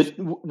state. Well, but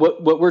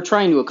what we're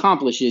trying to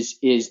accomplish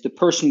is the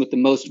person with the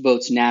most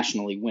votes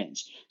nationally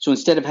wins. So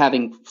instead of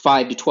having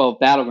 5 to 12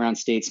 battleground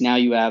states, now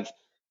you have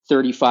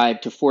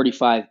 35 to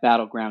 45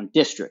 battleground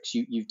districts.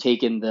 You've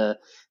taken the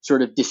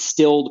sort of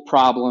distilled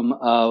problem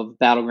of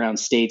battleground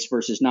states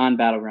versus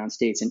non-battleground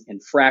states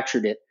and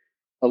fractured it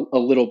a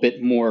little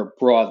bit more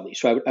broadly.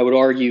 So I would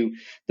argue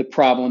the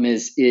problem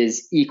is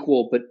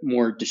equal but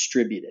more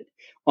distributed.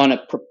 On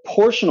a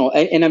proportional,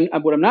 and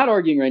what I'm not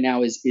arguing right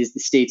now is the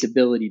state's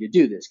ability to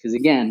do this, because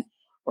again,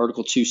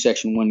 Article 2,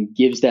 Section 1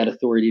 gives that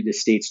authority to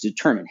states to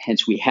determine.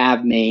 Hence, we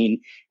have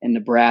Maine and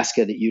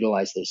Nebraska that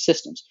utilize those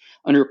systems.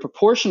 Under a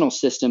proportional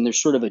system,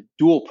 there's sort of a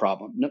dual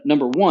problem.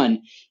 Number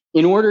one,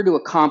 in order to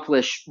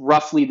accomplish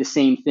roughly the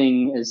same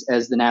thing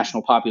as the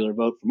national popular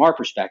vote from our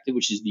perspective,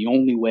 which is the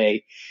only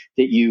way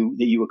that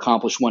you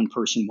accomplish one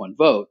person, one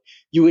vote,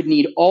 you would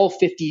need all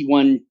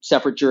 51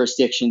 separate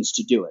jurisdictions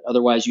to do it.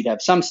 Otherwise, you'd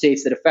have some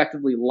states that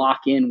effectively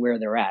lock in where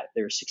they're at. If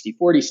they're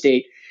a 60-40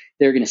 state,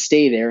 they're going to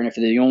stay there. And if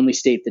they're the only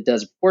state that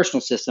does a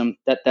proportional system,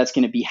 that's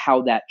going to be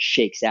how that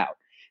shakes out.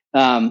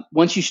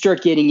 Once you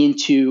start getting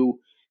into,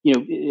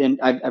 and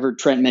I've heard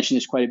Trent mention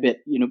this quite a bit,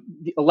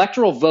 the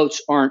electoral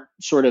votes aren't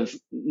sort of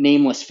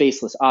nameless,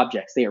 faceless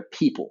objects. They are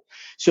people.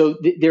 So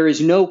there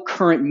is no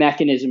current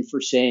mechanism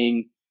for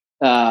saying,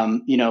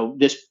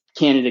 this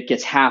candidate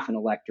gets half an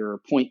elector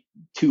or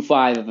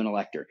 0.25 of an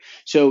elector.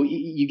 So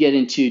you get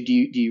into, do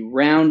you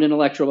round an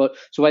electoral vote?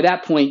 So by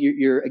that point,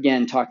 you're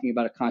again talking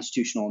about a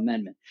constitutional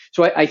amendment.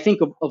 So I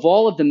think of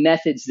all of the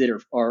methods that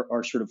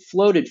are sort of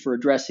floated for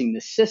addressing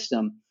this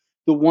system,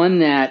 the one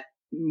that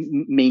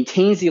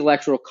maintains the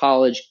Electoral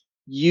College,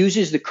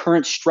 uses the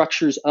current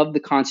structures of the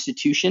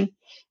Constitution,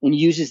 and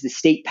uses the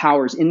state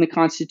powers in the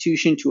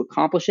Constitution to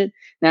accomplish it,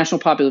 national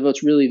popular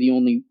vote's really the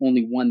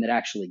only one that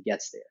actually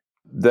gets there.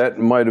 That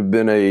might have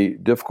been a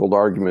difficult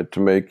argument to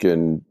make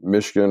in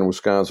Michigan,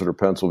 Wisconsin, or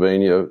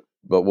Pennsylvania,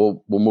 but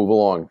we'll move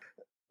along.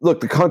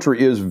 Look, the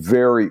country is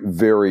very,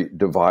 very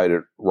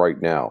divided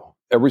right now.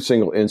 Every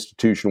single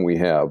institution we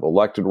have,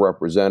 elected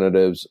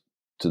representatives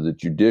to the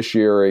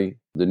judiciary,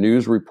 the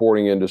news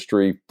reporting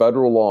industry,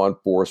 federal law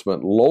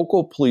enforcement,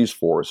 local police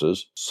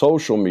forces,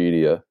 social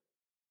media,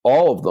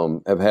 all of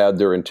them have had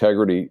their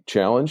integrity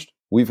challenged.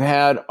 We've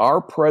had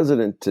our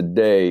president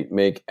today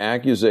make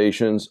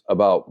accusations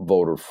about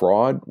voter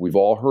fraud. We've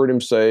all heard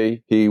him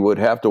say he would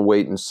have to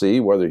wait and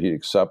see whether he'd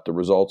accept the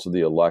results of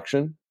the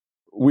election.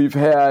 We've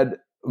had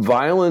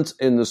violence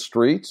in the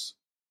streets,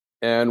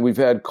 and we've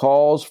had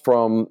calls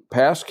from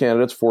past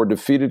candidates for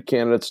defeated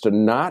candidates to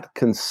not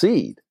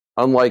concede,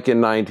 unlike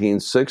in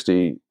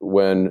 1960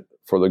 when,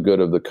 for the good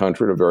of the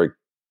country, in a very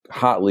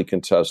hotly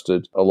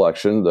contested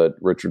election, that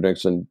Richard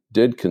Nixon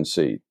did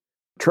concede.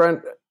 Trent,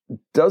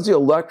 does the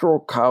Electoral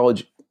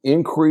College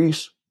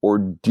increase or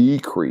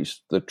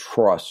decrease the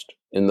trust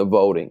in the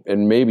voting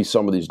and maybe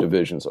some of these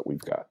divisions that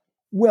we've got?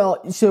 Well,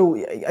 so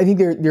I think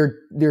there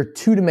are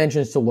 2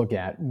 dimensions to look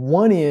at.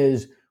 One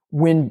is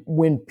when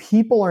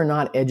people are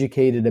not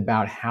educated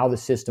about how the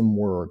system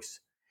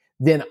works,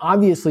 then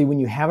obviously when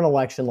you have an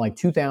election like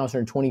 2000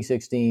 or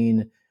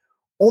 2016,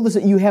 all of a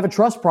sudden you have a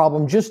trust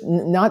problem. Just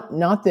not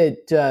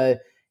that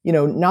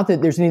not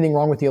that there's anything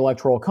wrong with the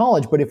Electoral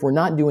College, but if we're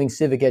not doing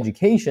civic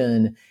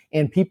education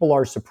and people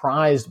are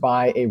surprised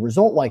by a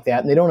result like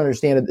that and they don't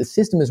understand that the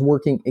system is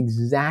working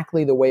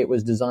exactly the way it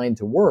was designed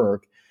to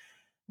work,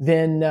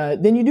 then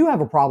you do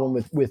have a problem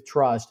with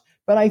trust.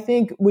 But I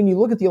think when you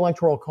look at the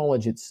Electoral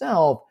College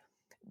itself,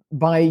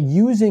 by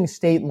using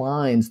state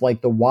lines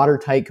like the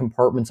watertight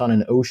compartments on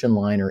an ocean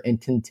liner and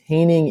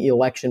containing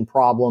election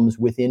problems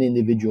within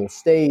individual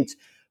states,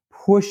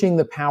 pushing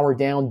the power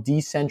down,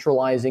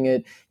 decentralizing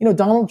it.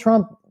 Donald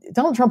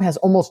Trump has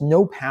almost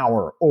no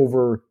power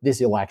over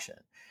this election,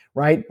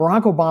 right?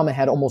 Barack Obama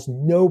had almost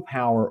no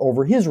power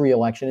over his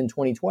reelection in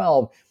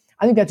 2012.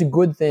 I think that's a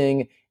good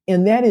thing.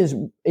 And that is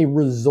a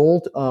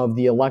result of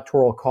the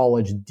Electoral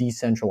College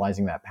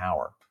decentralizing that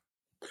power.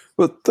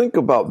 But think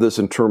about this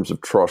in terms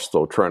of trust,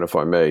 though, Trent, if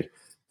I may.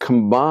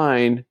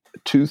 Combine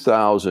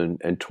 2000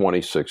 and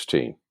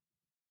 2016,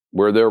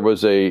 where there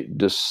was a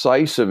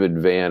decisive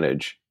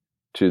advantage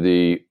to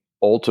the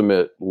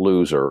ultimate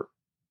loser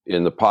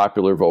in the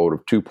popular vote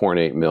of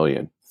 2.8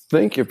 million.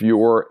 Think if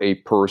you're a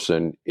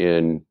person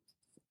in,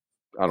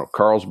 I don't know,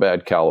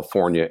 Carlsbad,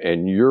 California,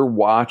 and you're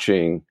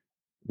watching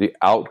the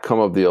outcome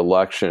of the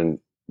election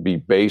be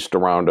based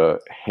around a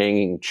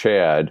hanging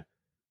Chad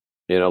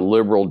in a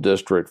liberal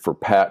district for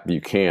Pat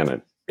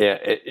Buchanan.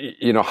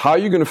 How are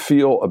you going to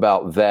feel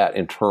about that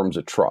in terms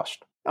of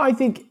trust? I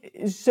think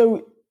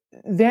so.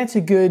 That's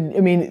a good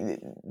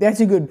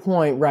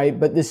point, right?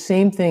 But the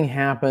same thing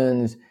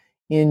happens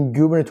in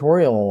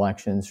gubernatorial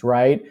elections,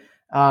 right?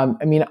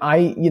 Obviously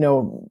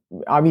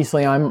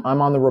I'm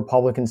on the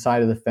Republican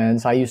side of the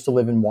fence. I used to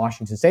live in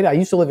Washington State. I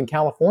used to live in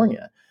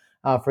California,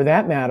 for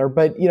that matter.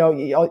 But,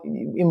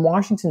 in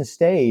Washington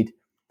State,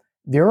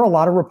 there are a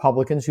lot of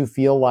Republicans who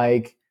feel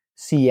like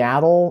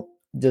Seattle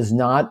does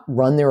not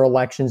run their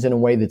elections in a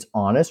way that's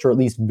honest, or at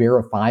least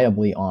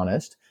verifiably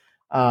honest,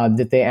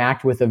 that they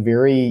act with a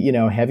very,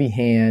 heavy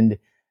hand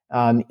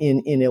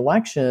in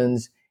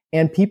elections,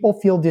 and people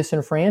feel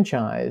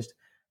disenfranchised.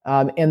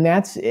 And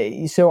that's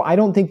so I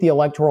don't think the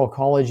Electoral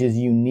College is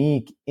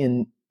unique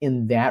in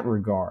that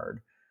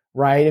regard,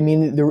 right? I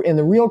mean,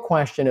 the real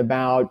question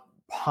about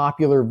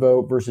popular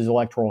vote versus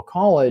Electoral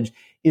College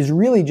is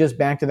really just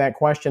back to that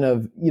question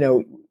of,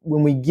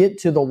 when we get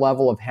to the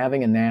level of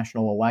having a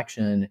national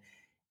election,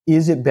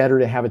 is it better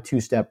to have a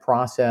two-step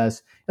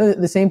process?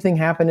 The same thing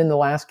happened in the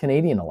last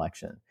Canadian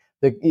election,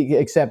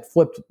 except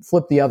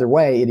flipped the other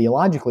way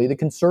ideologically. The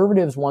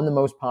Conservatives won the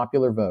most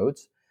popular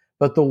votes,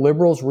 but the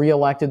Liberals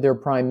reelected their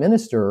prime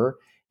minister,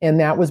 and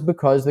that was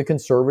because the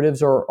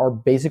Conservatives are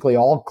basically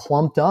all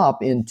clumped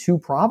up in two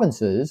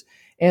provinces,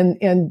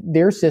 and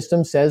their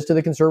system says to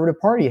the Conservative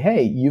Party,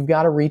 hey, you've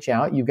got to reach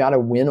out, you've got to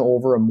win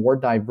over a more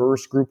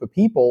diverse group of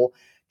people,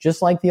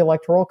 just like the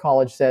Electoral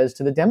College says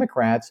to the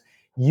Democrats.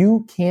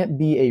 You can't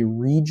be a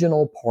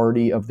regional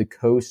party of the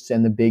coasts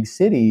and the big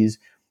cities.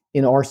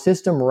 In our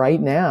system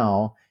right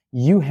now,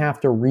 you have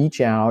to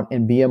reach out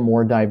and be a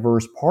more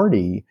diverse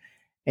party.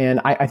 And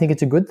I think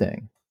it's a good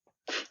thing.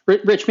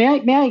 Rich,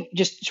 may I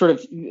just sort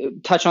of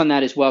touch on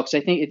that as well? Because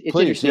I think it's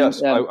Please,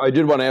 interesting. Yes. I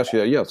did want to ask you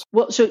that, yes.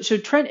 Well, so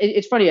Trent,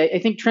 it's funny. I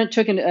think Trent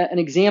took an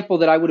example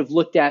that I would have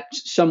looked at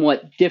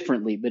somewhat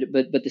differently,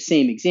 but the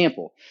same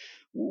example.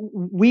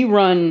 We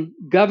run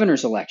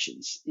governor's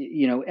elections,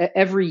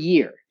 every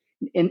year.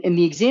 And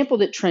the example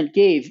that Trent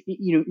gave,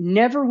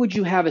 never would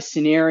you have a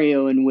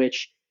scenario in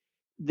which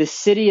the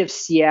city of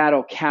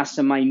Seattle cast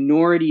a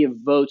minority of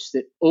votes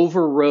that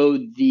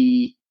overrode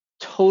the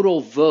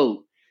total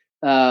vote,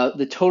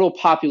 the total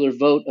popular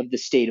vote of the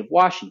state of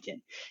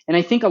Washington. And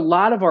I think a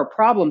lot of our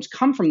problems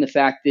come from the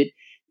fact that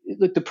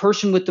the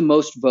person with the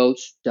most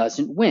votes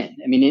doesn't win.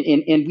 I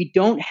mean, and we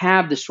don't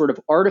have the sort of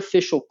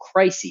artificial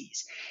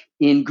crises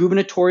in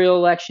gubernatorial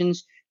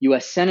elections,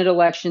 U.S. Senate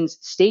elections,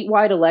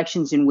 statewide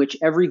elections in which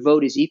every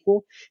vote is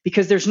equal,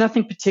 because there's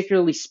nothing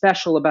particularly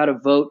special about a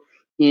vote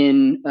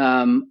in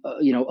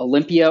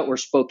Olympia or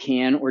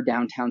Spokane or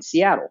downtown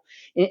Seattle.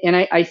 And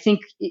I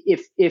think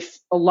if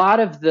a lot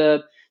of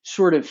the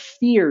sort of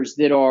fears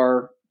that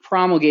are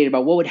promulgated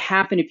about what would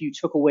happen if you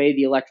took away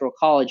the Electoral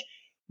College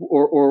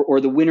or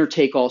the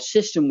winner-take-all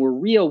system were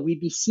real, we'd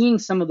be seeing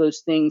some of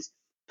those things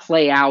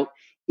play out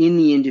in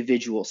the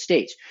individual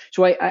states.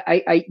 So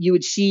you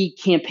would see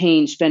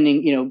campaigns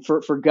spending,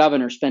 for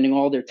governor, spending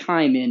all their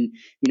time in,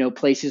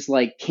 places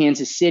like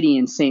Kansas City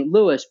and St.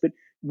 Louis, but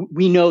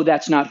we know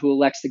that's not who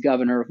elects the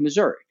governor of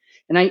Missouri.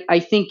 And I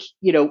think,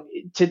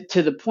 to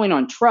the point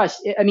on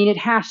trust, I mean, it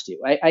has to.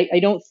 I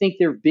don't think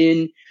there have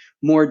been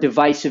more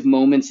divisive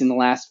moments in the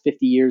last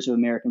 50 years of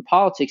American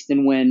politics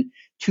than when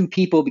two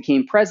people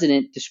became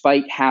president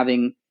despite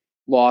having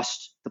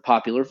lost the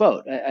popular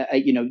vote.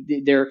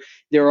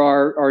 There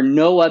are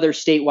no other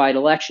statewide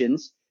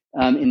elections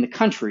in the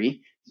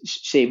country,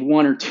 save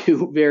one or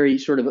two very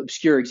sort of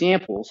obscure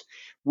examples,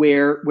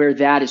 where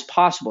that is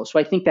possible. So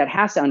I think that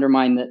has to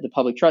undermine the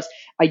public trust.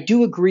 I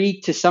do agree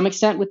to some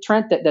extent with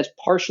Trent that that's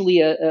partially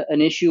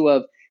an issue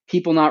of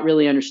people not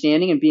really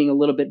understanding and being a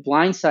little bit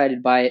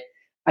blindsided by it.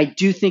 I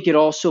do think it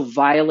also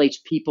violates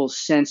people's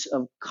sense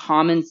of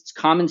common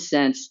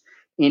sense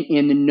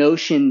in the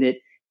notion that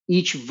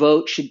each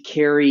vote should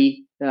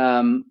carry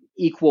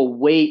equal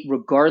weight,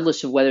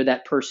 regardless of whether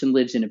that person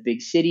lives in a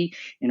big city,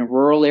 in a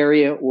rural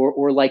area,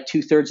 or like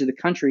 2/3 of the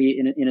country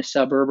in a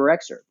suburb or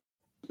exurb.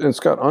 And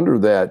Scott, under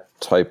that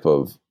type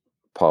of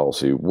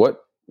policy,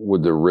 what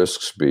would the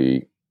risks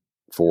be?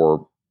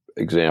 For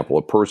example,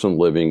 a person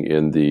living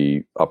in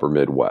the upper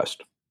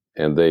Midwest,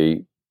 and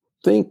they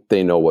think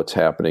they know what's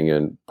happening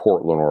in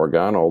Portland,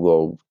 Oregon,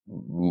 although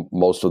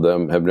most of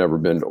them have never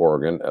been to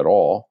Oregon at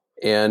all.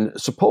 And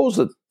suppose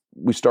that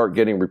we start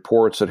getting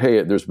reports that,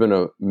 hey, there's been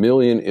 1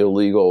 million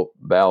illegal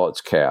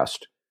ballots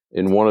cast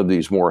in one of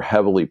these more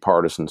heavily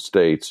partisan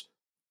states,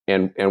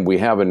 and we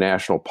have a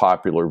national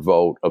popular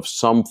vote of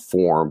some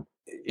form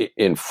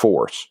in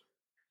force.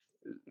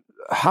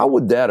 How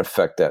would that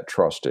affect that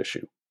trust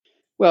issue?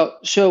 Well,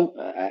 so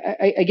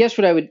I guess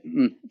what I would,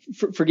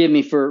 forgive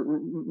me for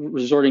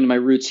resorting to my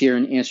roots here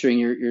and answering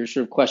your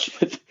sort of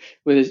question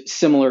with a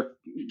similar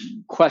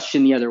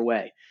question the other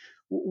way.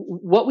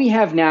 what we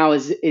have now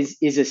is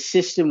a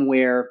system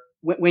where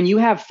when you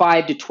have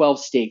 5 to 12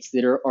 states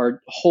that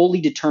are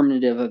wholly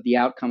determinative of the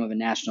outcome of a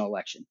national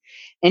election,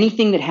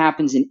 anything that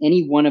happens in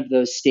any one of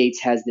those states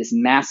has this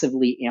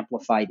massively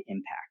amplified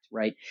impact,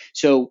 right?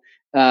 So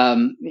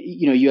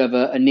you have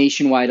a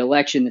nationwide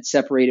election that's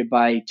separated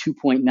by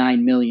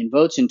 2.9 million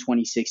votes in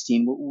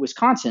 2016.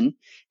 Wisconsin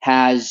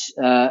has,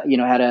 had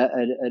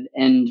an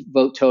end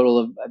vote total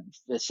of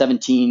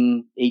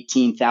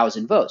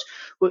 18,000 votes.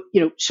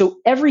 So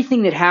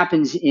everything that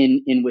happens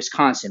in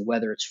Wisconsin,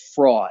 whether it's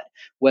fraud,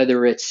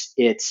 whether it's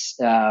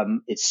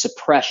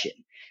suppression,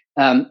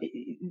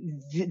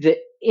 the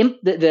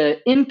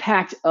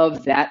impact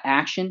of that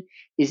action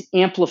is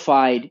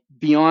amplified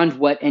beyond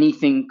what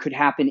anything could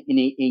happen in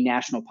a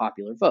national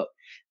popular vote.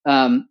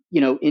 In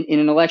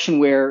an election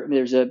where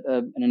there's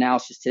an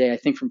analysis today, I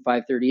think from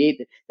 538,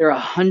 that there are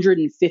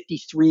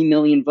 153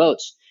 million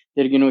votes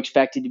that are going to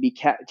expected to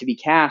be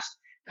cast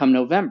come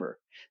November.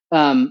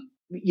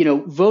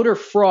 Voter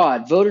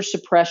fraud, voter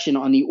suppression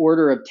on the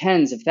order of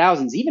tens of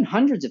thousands, even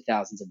hundreds of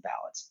thousands of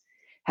ballots,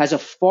 has a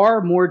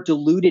far more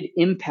diluted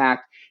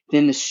impact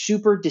than the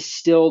super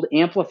distilled,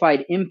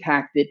 amplified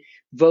impact that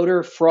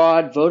voter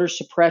fraud, voter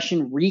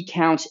suppression,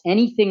 recounts,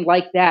 anything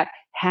like that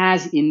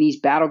has in these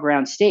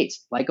battleground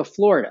states, like a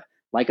Florida,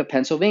 like a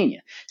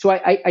Pennsylvania. So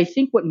I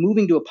think what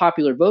moving to a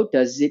popular vote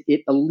does is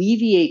it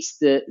alleviates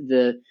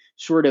the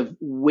sort of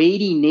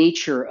weighty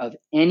nature of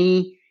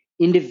any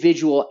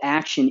individual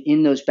action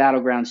in those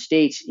battleground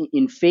states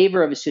in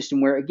favor of a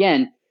system where,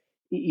 again,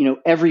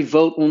 every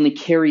vote only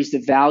carries the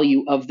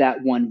value of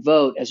that one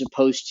vote, as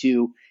opposed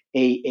to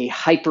a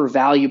hyper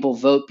valuable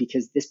vote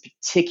because this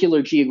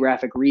particular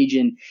geographic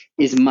region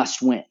is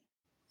must win.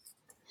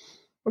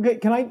 Okay,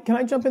 can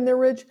I jump in there,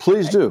 Rich?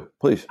 Please do.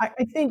 Please. I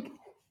think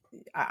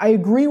I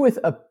agree with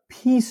a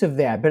piece of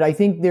that, but I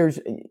think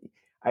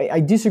I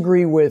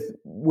disagree with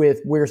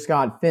where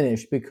Scott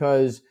finished,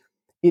 because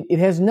it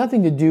has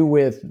nothing to do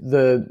with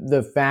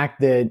the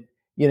fact that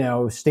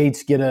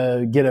states get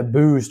a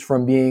boost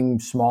from being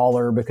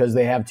smaller because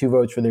they have 2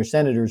 votes for their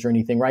senators or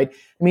anything, right?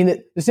 I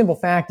mean, the simple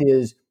fact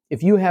is,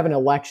 if you have an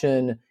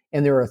election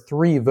and there are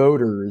 3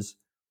 voters,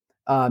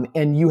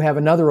 and you have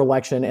another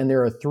election and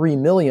there are 3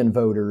 million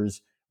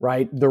voters,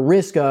 right? The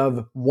risk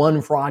of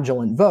one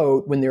fraudulent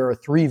vote when there are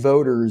 3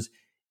 voters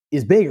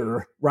is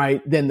bigger,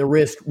 right, than the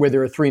risk where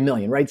there are 3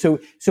 million, right? So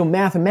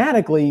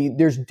mathematically,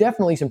 there's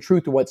definitely some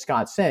truth to what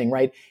Scott's saying,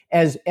 right?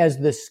 As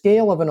the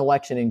scale of an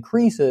election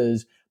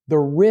increases, the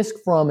risk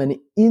from an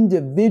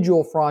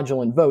individual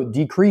fraudulent vote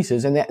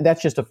decreases, and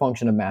that's just a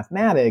function of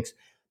mathematics.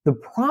 The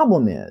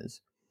problem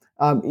is,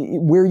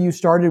 where you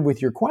started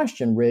with your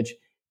question, Rich,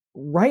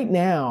 right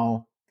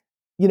now,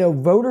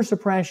 voter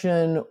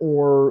suppression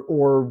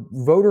or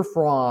voter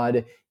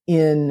fraud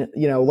in,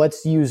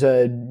 let's use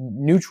a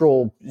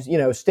neutral,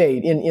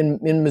 state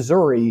in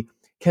Missouri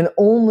can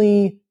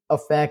only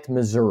affect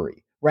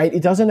Missouri, right?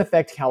 It doesn't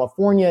affect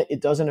California. It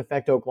doesn't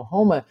affect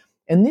Oklahoma.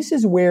 And this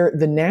is where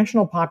the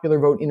National Popular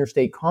Vote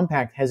Interstate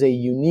Compact has a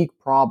unique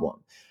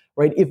problem,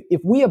 right?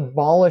 If we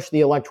abolish the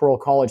Electoral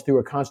College through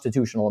a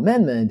constitutional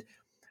amendment,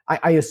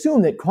 I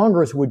assume that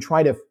Congress would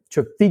try to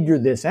figure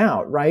this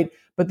out, right?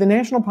 But the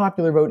National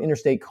Popular Vote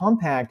Interstate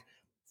Compact,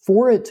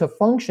 for it to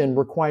function,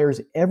 requires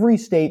every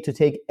state to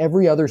take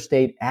every other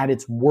state at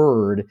its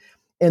word.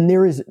 And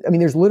there's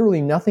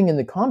literally nothing in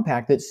the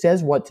compact that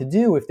says what to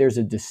do if there's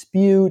a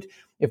dispute,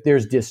 if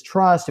there's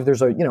distrust, if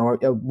there's a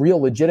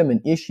real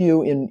legitimate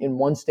issue in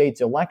one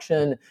state's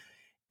election.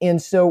 And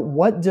so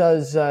what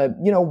does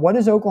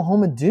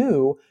Oklahoma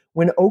do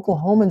when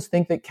Oklahomans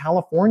think that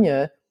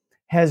California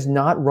has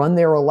not run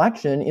their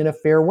election in a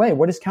fair way?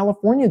 What does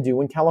California do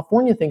when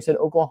California thinks that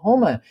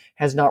Oklahoma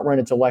has not run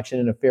its election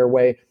in a fair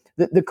way?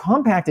 The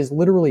compact is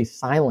literally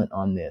silent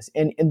on this.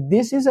 And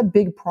this is a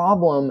big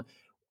problem,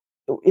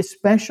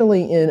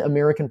 especially in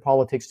American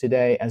politics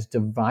today, as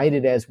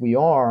divided as we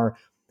are.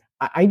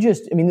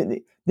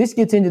 This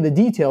gets into the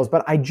details,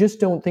 but I just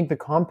don't think the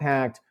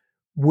compact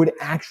would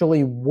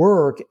actually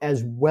work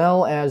as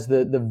well as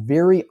the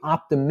very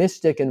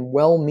optimistic and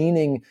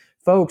well-meaning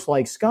folks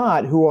like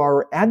Scott who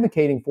are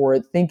advocating for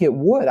it think it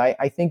would.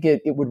 I think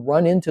it would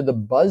run into the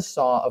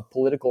buzzsaw of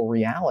political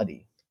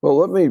reality. Well,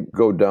 let me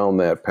go down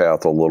that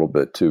path a little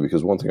bit too,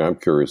 because one thing I'm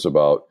curious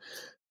about,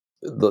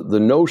 the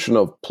notion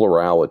of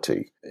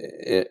plurality,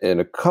 and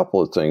a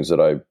couple of things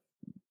that I've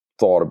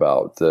thought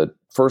about. That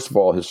first of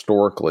all,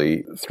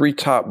 historically, 3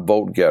 top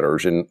vote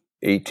getters in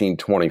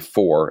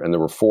 1824, and there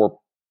were 4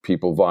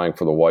 people vying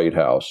for the White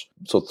House.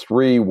 So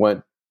 3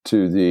 went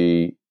to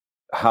the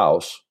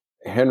House.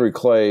 Henry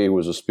Clay, who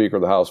was a Speaker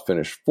of the House,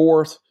 finished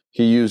 4th.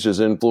 He used his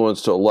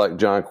influence to elect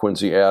John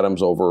Quincy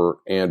Adams over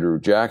Andrew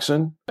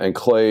Jackson, and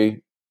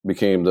Clay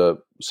became the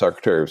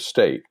Secretary of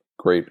State.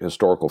 Great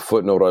historical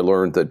footnote. I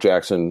learned that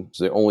Jackson is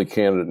the only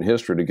candidate in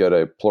history to get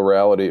a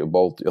plurality of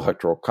both the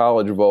Electoral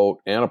College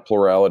vote and a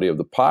plurality of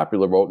the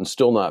popular vote and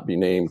still not be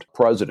named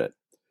president.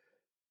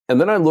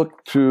 And then I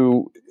looked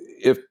to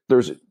if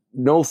there's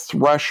no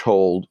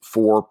threshold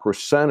for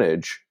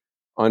percentage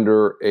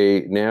under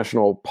a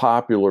national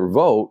popular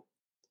vote,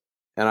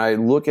 and I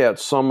look at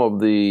some of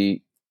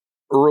the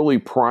early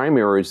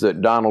primaries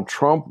that Donald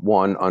Trump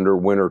won under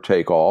winner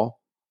take all,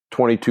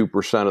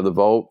 22% of the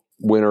vote,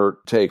 winner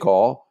take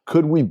all.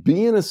 Could we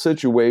be in a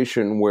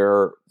situation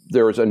where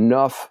there's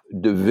enough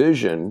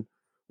division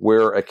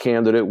where a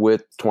candidate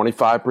with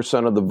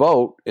 25% of the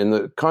vote in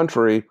the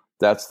country,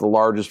 that's the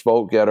largest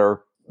vote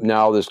getter,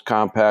 now this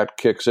compact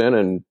kicks in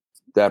and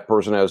that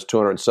person has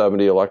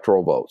 270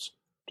 electoral votes,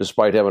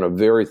 despite having a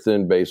very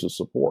thin base of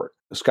support?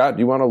 Scott,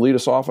 do you want to lead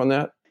us off on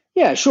that?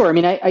 Yeah, sure. I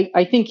mean,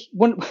 I think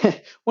one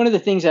of the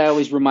things I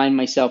always remind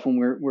myself when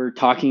we're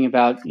talking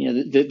about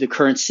the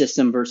current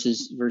system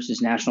versus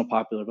national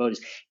popular vote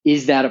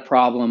is that a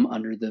problem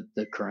under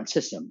the current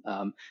system?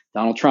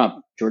 Donald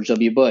Trump, George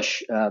W.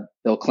 Bush,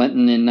 Bill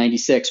Clinton in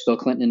 '96, Bill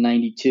Clinton in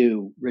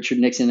 '92, Richard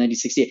Nixon in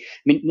 1968.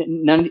 I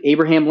mean,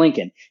 Abraham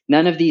Lincoln.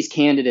 None of these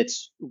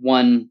candidates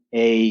won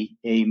a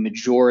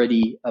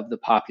majority of the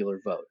popular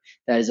vote.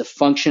 That is a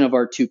function of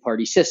our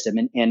two-party system,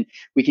 and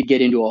we could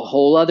get into a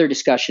whole other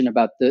discussion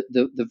about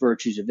the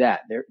virtues of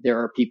that. There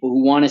are people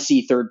who want to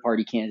see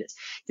third-party candidates.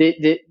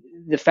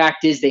 The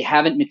fact is they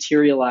haven't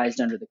materialized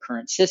under the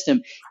current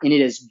system, and it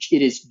is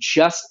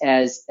just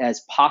as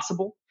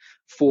possible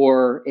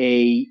for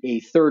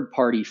a third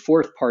party,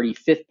 fourth party,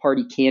 fifth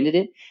party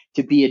candidate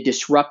to be a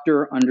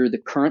disruptor under the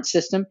current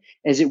system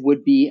as it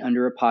would be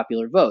under a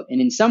popular vote. And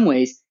in some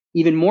ways,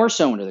 even more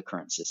so under the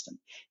current system.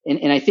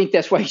 And I think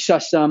that's why you saw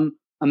some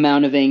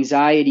amount of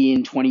anxiety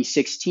in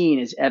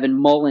 2016 as Evan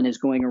Mullen is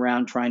going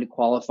around trying to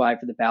qualify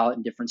for the ballot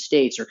in different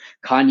states, or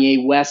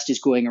Kanye West is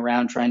going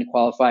around trying to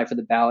qualify for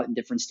the ballot in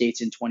different states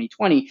in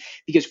 2020,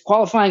 because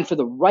qualifying for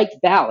the right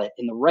ballot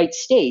in the right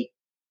state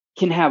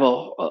can have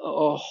a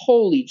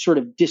wholly sort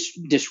of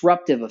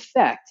disruptive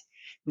effect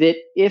that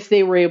if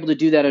they were able to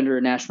do that under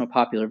a national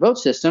popular vote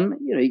system,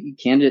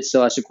 candidates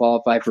still has to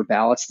qualify for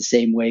ballots the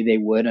same way they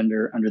would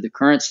under the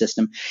current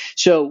system.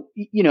 So,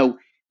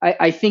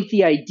 I think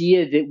the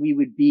idea that we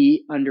would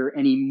be under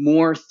any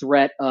more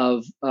threat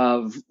of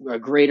a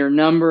greater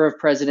number of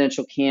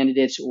presidential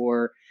candidates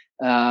or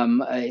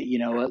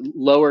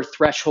lower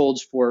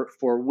thresholds for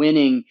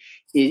winning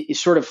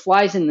is sort of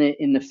flies in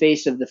the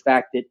face of the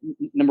fact that,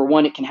 number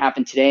one, it can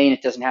happen today and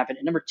it doesn't happen.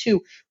 And number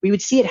two, we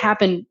would see it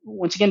happen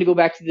once again, to go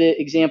back to the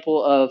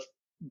example of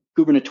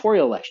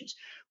gubernatorial elections.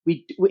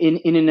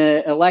 In an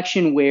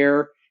election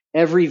where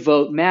every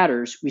vote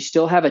matters, we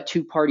still have a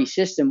two-party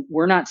system.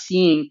 We're not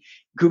seeing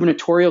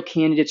gubernatorial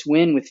candidates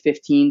win with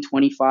 15,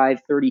 25,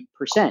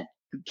 30%.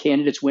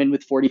 Candidates win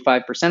with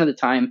 45% of the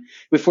time,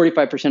 with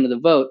 45% of the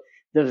vote,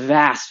 the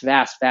vast,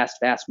 vast, vast,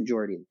 vast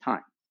majority of the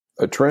time.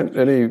 Trent,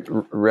 any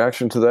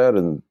reaction to that?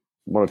 And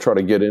want to try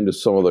to get into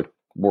some of the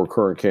more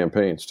current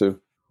campaigns too?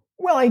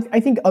 Well, I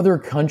think other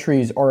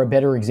countries are a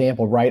better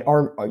example, right?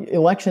 Our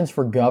elections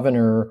for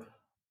governor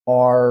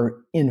are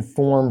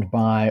informed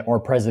by our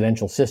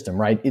presidential system,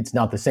 right? It's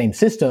not the same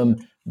system,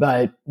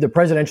 but the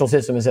presidential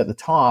system is at the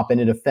top and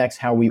it affects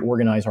how we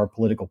organize our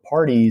political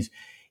parties.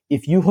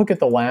 If you look at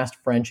the last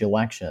French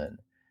election,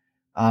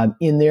 they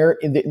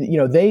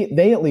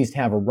at least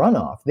have a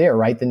runoff there,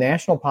 right? The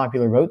national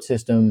popular vote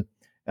system,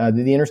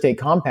 the interstate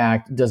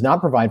compact, does not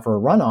provide for a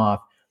runoff.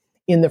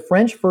 In the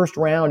French first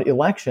round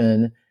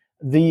election,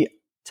 the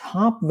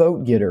top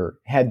vote getter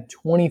had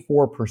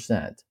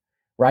 24%,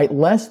 right?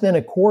 Less than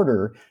a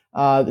quarter.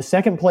 The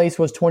second place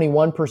was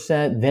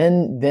 21%.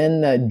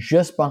 Then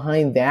just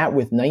behind that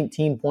with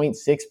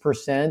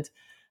 19.6%,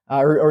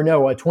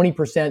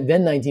 20%,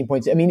 then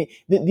 19.6%. I mean,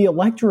 the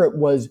electorate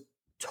was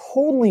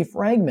totally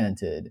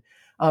fragmented.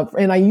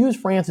 And I use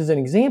France as an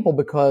example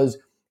because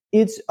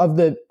it's of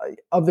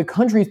the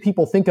countries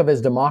people think of as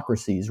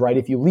democracies, right?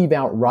 If you leave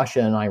out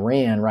Russia and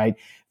Iran, right?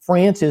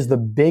 France is the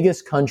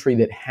biggest country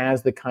that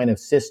has the kind of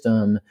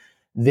system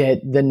that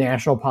the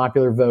National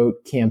Popular Vote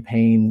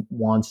campaign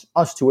wants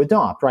us to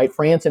adopt, right?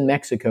 France and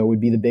Mexico would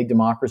be the big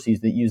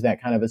democracies that use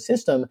that kind of a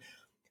system.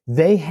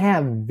 They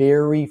have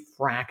very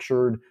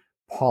fractured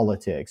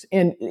politics.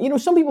 And,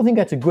 some people think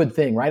that's a good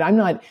thing, right? I'm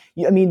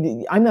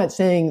not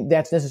saying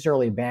that's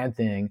necessarily a bad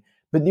thing,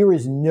 but there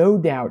is no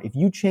doubt if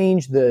you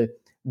change the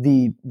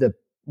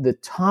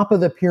top of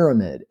the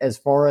pyramid as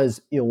far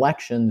as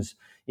elections,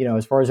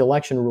 as far as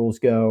election rules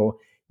go,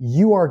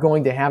 you are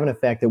going to have an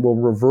effect that will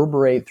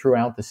reverberate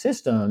throughout the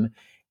system.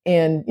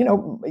 And,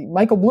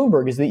 Michael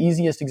Bloomberg is the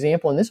easiest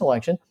example in this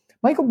election.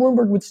 Michael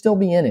Bloomberg would still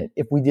be in it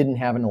if we didn't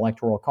have an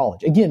electoral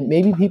college. Again,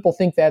 maybe people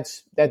think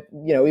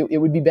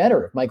it would be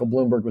better if Michael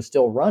Bloomberg was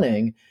still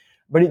running,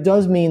 but it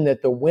does mean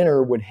that the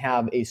winner would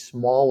have a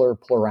smaller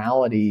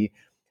plurality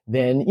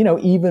than,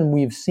 even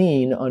we've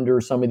seen under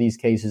some of these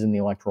cases in the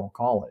electoral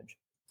college.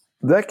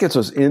 That gets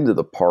us into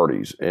the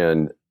parties,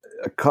 and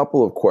a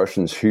couple of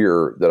questions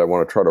here that I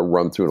want to try to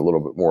run through in a little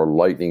bit more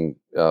lightning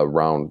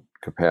round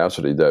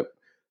capacity. That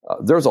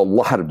there's a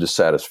lot of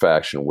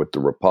dissatisfaction with the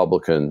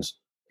Republicans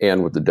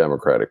and with the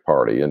Democratic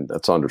Party, and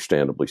that's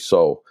understandably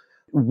so.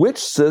 Which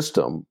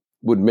system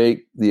would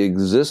make the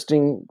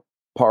existing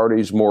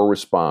parties more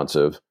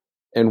responsive,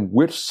 and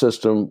which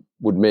system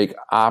would make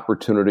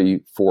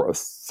opportunity for a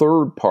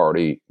third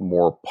party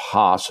more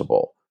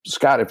possible?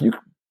 Scott, if you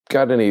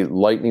got any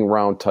lightning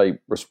round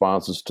type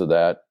responses to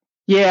that?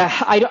 Yeah,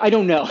 I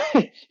don't know.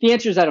 The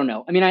answer is I don't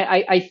know. I mean,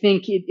 I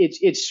think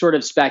it's sort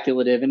of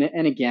speculative,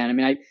 and again, I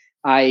mean,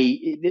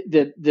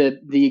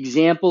 the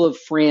example of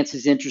France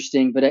is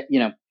interesting, but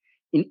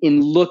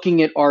in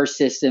looking at our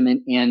system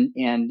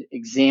and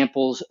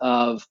examples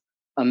of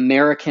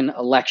American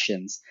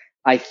elections,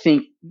 I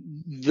think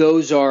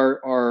those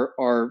are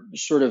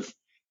sort of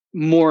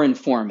more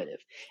informative.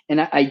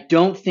 And I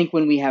don't think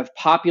when we have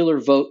popular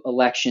vote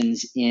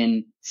elections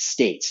in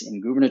states,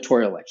 in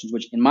gubernatorial elections,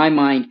 which in my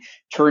mind,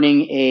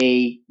 turning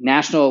a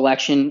national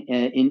election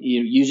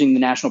using the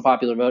national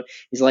popular vote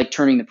is like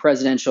turning the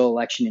presidential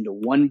election into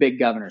one big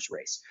governor's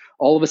race.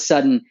 All of a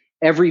sudden,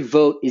 every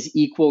vote is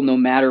equal no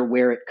matter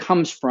where it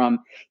comes from.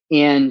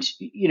 And,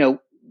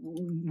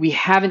 we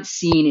haven't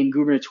seen in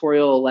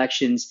gubernatorial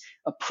elections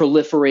a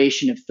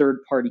proliferation of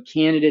third-party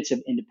candidates,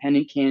 of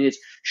independent candidates.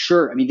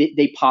 Sure, I mean,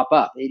 they pop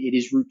up. It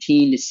is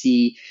routine to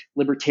see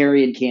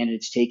libertarian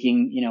candidates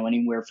taking,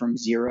 anywhere from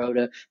 0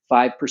 to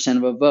 5%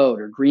 of a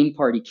vote, or Green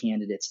Party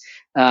candidates.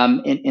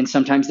 And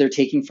sometimes they're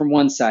taking from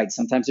one side,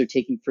 sometimes they're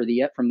taking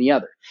from the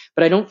other.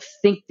 But I don't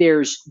think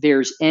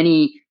there's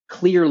any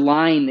clear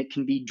line that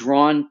can be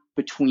drawn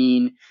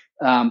between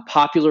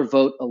popular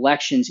vote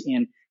elections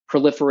and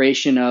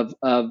proliferation of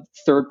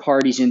third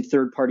parties and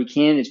third party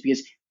candidates,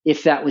 because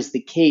if that was the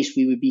case,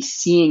 we would be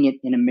seeing it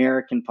in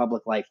American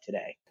public life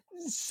today.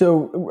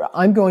 So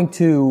I'm going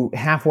to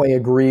halfway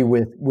agree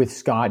with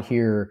Scott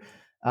here,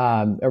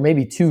 or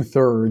maybe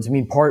 2/3. I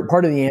mean,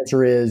 part of the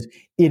answer is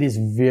it is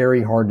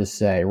very hard to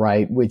say,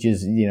 right? Which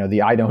is,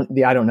 the I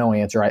don't know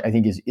answer, I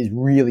think is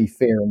really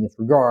fair in this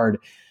regard.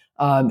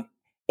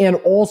 And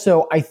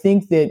also, I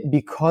think that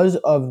because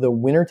of the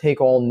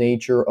winner-take-all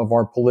nature of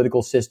our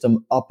political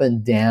system up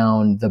and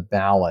down the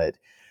ballot,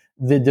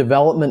 the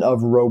development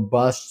of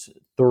robust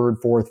third,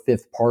 fourth,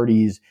 fifth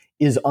parties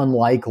is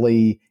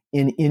unlikely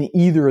in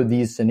either of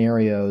these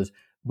scenarios.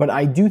 But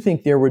I do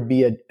think there would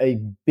be a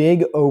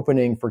big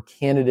opening for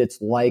candidates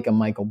like a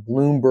Michael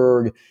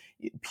Bloomberg,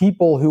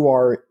 people who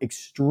are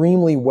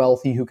extremely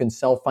wealthy, who can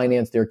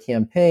self-finance their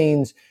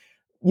campaigns.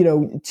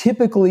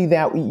 Typically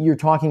that you're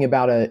talking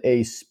about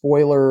a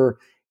spoiler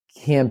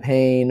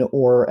campaign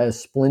or a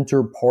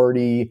splinter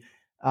party.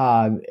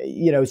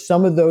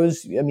 Some of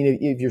those, I mean,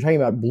 if you're talking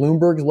about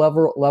Bloomberg's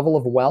level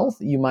of wealth,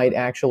 you might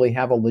actually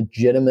have a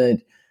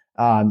legitimate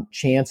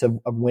chance of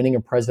winning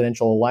a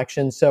presidential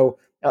election. So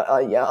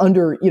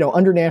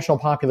under national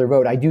popular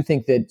vote, I do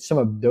think that some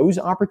of those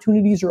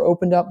opportunities are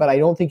opened up, but I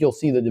don't think you'll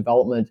see the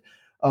development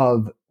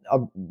of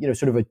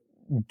sort of a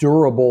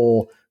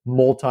durable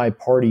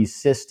multi-party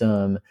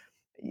system.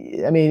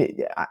 I mean,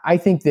 I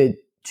think that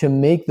to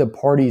make the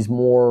parties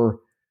more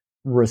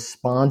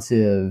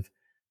responsive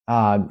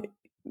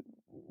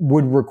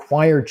would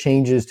require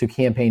changes to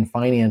campaign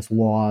finance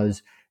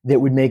laws that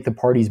would make the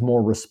parties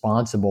more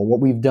responsible. What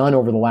we've done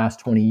over the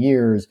last 20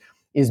 years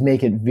is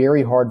make it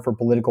very hard for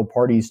political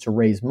parties to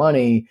raise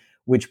money,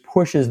 which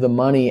pushes the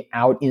money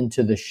out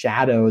into the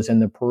shadows and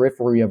the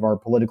periphery of our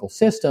political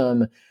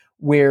system,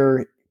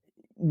 where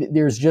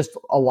there's just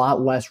a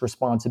lot less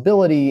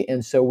responsibility.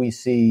 And so we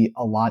see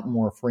a lot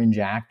more fringe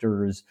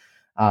actors.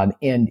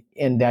 And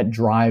that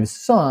drives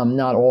some,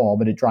 not all,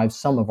 but it drives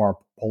some of our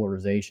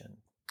polarization.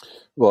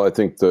 Well, I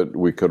think that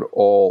we could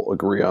all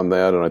agree on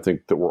that. And I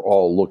think that we're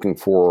all looking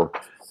for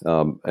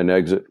an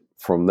exit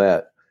from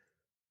that.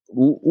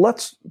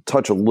 Let's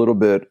touch a little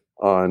bit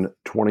on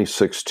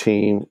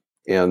 2016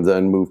 and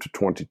then move to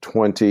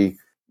 2020.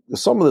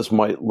 Some of this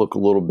might look a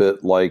little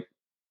bit like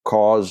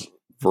cause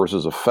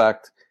versus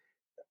effect.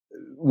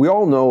 We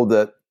all know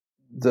that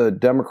the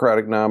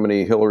Democratic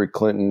nominee, Hillary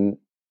Clinton,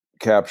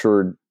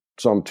 captured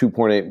some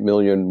 2.8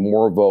 million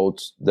more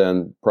votes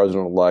than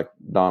President-elect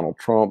Donald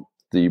Trump.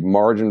 The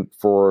margin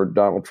for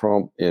Donald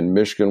Trump in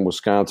Michigan,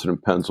 Wisconsin,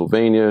 and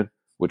Pennsylvania,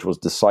 which was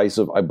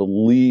decisive, I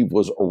believe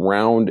was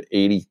around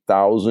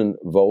 80,000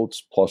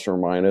 votes, plus or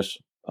minus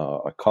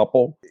a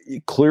couple.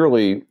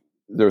 Clearly,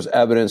 there's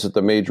evidence that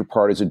the major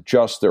parties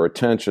adjust their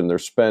attention, their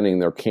spending,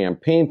 their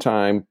campaign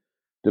time,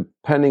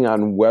 depending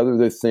on whether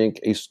they think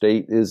a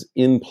state is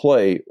in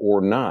play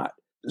or not.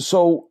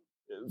 So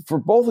for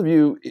both of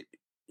you,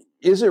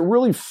 is it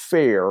really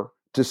fair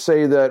to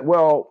say that,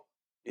 well,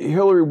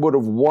 Hillary would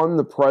have won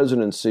the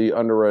presidency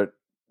under a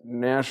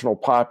national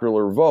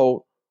popular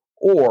vote,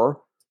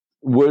 or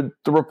would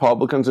the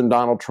Republicans and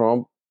Donald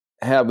Trump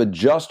have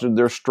adjusted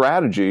their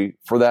strategy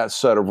for that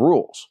set of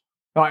rules?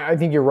 No, I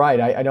think you're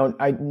right.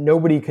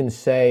 Nobody can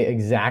say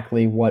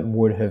exactly what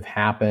would have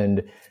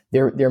happened.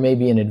 There may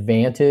be an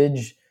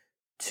advantage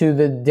to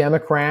the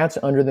Democrats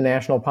under the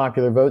national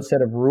popular vote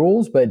set of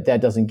rules, but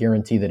that doesn't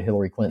guarantee that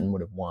Hillary Clinton would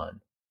have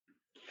won.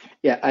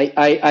 Yeah,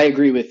 I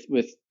agree with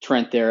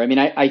Trent there. I mean,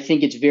 I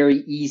think it's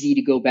very easy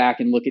to go back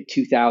and look at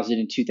 2000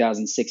 and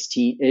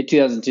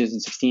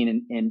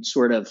 2016 and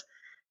sort of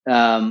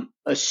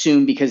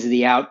assume because of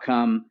the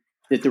outcome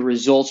that the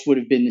results would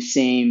have been the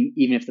same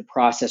even if the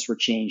process were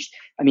changed.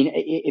 I mean,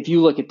 if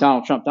you look at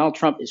Donald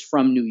Trump is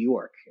from New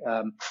York.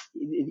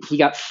 He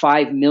got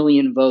 5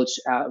 million votes,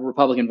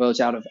 Republican votes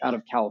out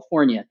of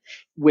California,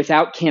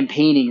 without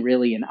campaigning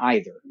really in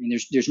either. I mean,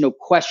 there's no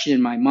question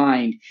in my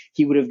mind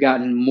he would have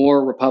gotten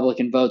more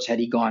Republican votes had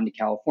he gone to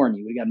California.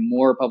 He would have gotten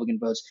more Republican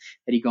votes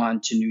had he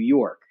gone to New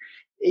York.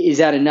 Is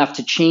that enough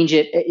to change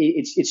it?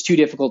 It's too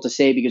difficult to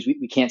say because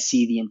we can't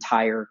see the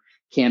entire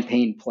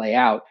campaign play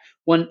out.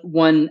 I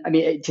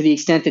mean, to the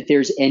extent that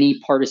there's any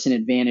partisan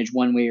advantage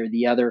one way or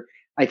the other,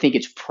 I think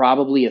it's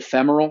probably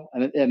ephemeral.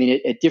 I mean,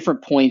 at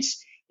different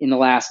points in the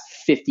last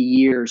 50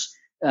 years,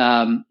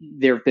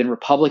 there have been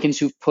Republicans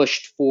who've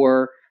pushed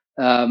for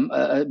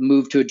a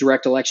move to a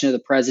direct election of the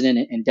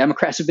president, and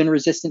Democrats have been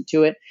resistant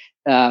to it,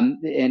 and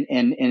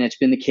it's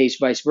been the case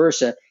vice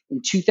versa. In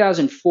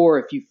 2004,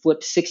 if you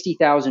flipped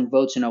 60,000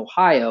 votes in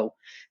Ohio,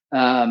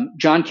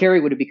 John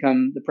Kerry would have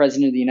become the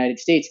president of the United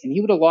States, and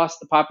he would have lost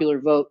the popular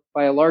vote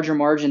by a larger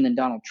margin than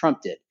Donald Trump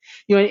did.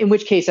 In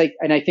which case, I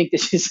think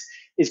this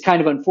is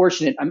kind of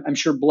unfortunate. I'm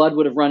sure blood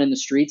would have run in the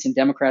streets, and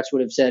Democrats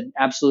would have said,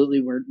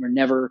 absolutely, we're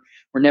never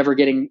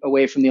getting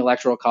away from the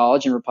Electoral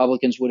College, and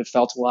Republicans would have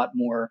felt a lot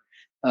more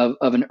of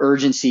an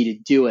urgency to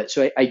do it.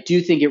 So I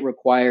do think it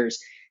requires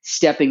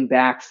stepping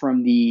back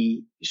from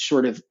the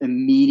sort of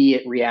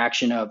immediate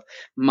reaction of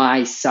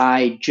my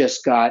side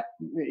just got,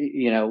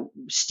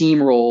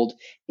 steamrolled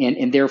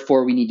and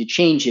therefore we need to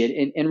change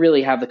it, and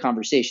really have the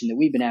conversation that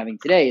we've been having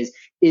today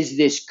is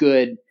this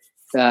good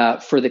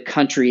for the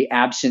country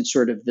absent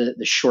sort of the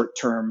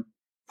short-term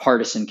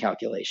partisan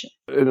calculation?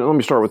 And let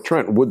me start with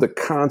Trent. Would the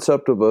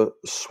concept of a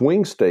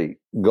swing state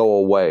go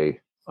away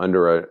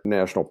under a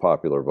national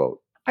popular vote?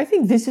 I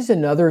think this is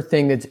another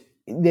thing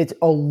that's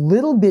a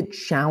little bit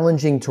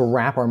challenging to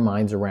wrap our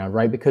minds around,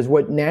 right? Because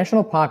what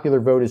national popular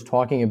vote is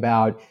talking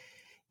about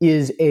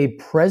is a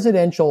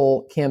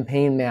presidential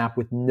campaign map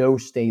with no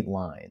state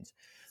lines.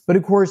 But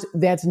of course,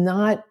 that's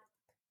not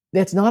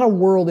a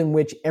world in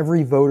which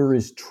every voter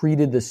is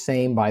treated the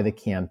same by the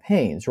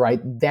campaigns, right?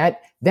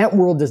 That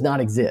world does not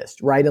exist,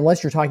 right?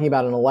 Unless you're talking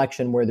about an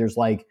election where there's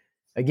like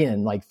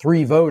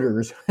 3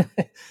 voters.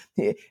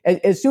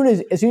 as soon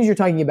as you're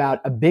talking about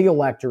a big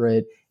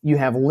electorate, you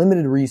have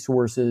limited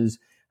resources.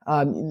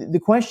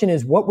 The question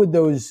is, what would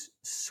those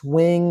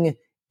swing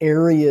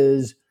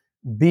areas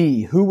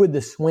be? Who would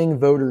the swing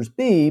voters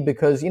be?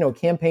 Because,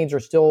 campaigns are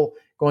still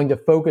going to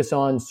focus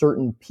on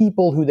certain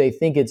people who they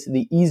think it's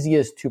the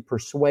easiest to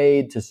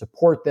persuade, to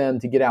support them,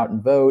 to get out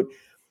and vote.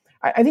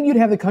 I think you'd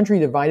have the country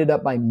divided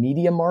up by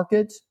media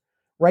markets,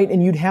 right?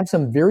 And you'd have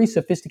some very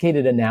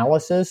sophisticated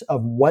analysis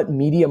of what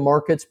media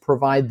markets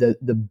provide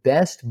the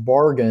best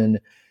bargain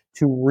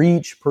to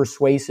reach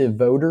persuasive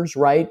voters,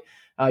 right?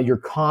 Your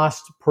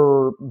cost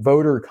per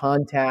voter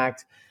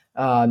contact,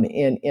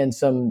 and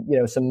some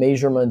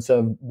measurements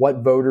of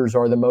what voters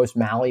are the most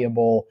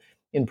malleable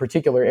in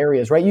particular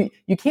areas, right?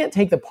 You can't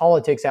take the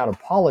politics out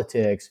of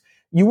politics.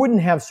 You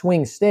wouldn't have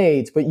swing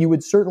states, but you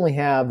would certainly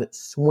have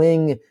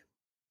swing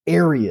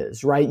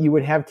areas, right? You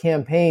would have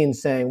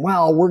campaigns saying,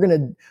 well, we're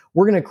going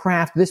to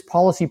craft this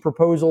policy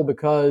proposal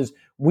because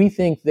we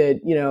think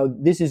that,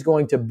 this is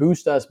going to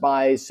boost us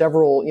by by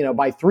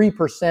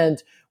 3%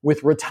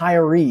 with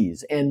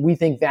retirees. And we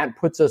think that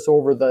puts us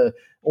over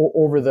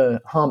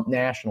the hump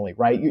nationally,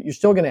 right? You're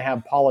still going to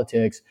have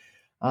politics,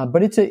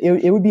 but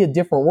it would be a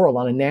different world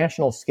on a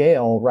national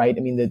scale, right?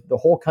 I mean, the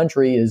whole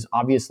country is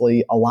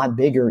obviously a lot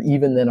bigger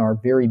even than our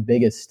very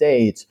biggest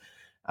states.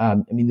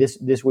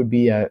 This would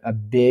be a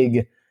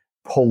big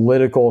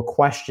political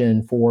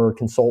question for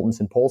consultants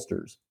and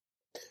pollsters.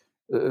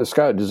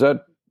 Scott, does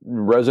that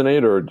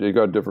resonate, or do you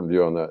got a different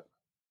view on that?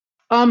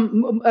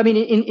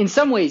 In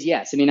some ways,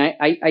 yes. I mean,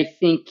 I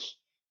think,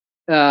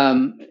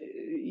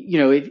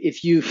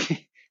 if you,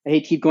 I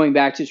hate to keep going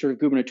back to sort of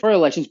gubernatorial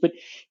elections, but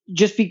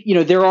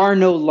there are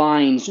no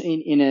lines on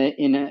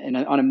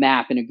a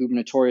map in a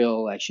gubernatorial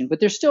election, but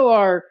there still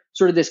are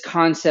sort of this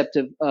concept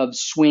of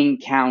swing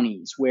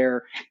counties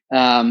where,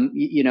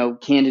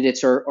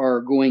 candidates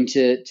are going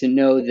to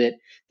know that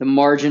the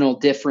marginal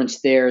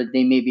difference there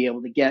they may be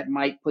able to get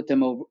might put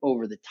them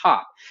over the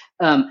top.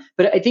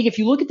 But I think if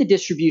you look at the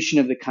distribution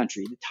of the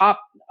country, the top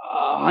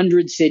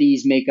 100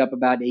 cities make up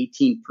about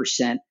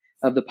 18%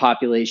 of the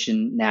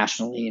population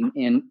nationally,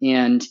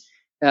 and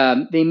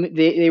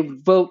they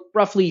vote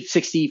roughly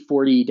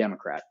 60-40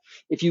 Democrat.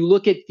 If you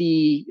look at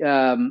the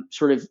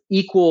sort of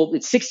equal,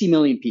 it's 60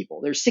 million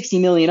people. There's 60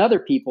 million other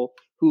people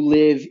who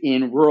live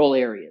in rural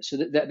areas. So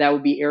that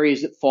would be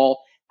areas that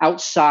fall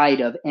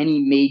outside of any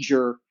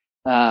major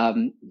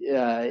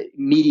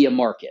media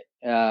market,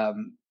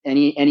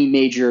 any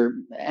major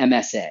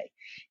MSA.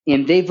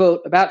 And they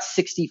vote about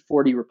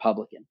 60-40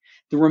 Republican.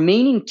 The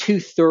remaining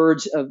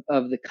 2/3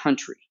 of the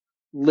country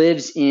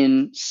lives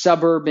in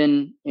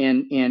suburban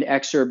and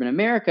exurban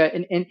America.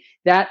 And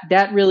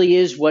that really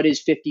is what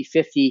is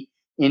 50-50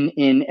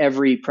 in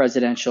every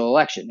presidential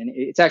election. And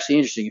it's actually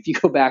interesting. If you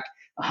go back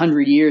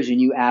 100 years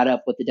and you add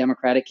up what the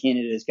Democratic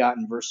candidate has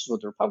gotten versus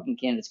what the Republican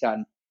candidate's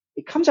gotten,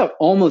 it comes out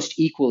almost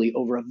equally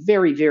over a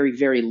very, very,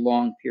 very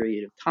long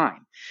period of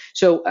time.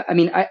 So, I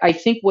mean, I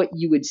think what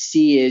you would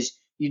see is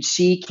you'd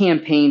see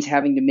campaigns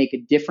having to make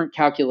a different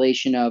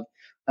calculation of,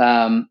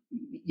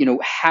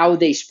 how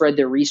they spread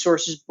their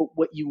resources. But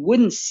what you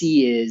wouldn't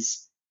see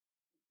is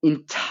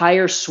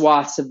entire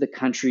swaths of the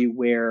country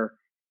where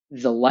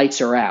the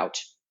lights are out,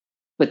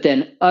 but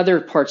then other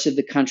parts of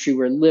the country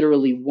where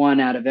literally one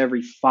out of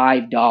every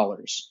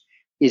 $5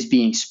 is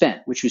being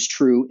spent, which was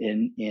true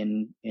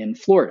in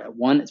Florida.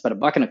 It's about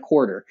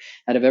 $1.25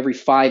 out of every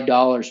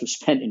 $5 was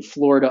spent in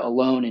Florida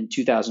alone in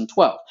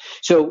 2012.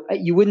 So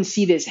you wouldn't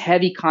see this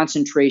heavy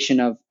concentration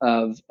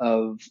of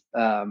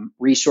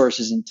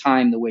resources and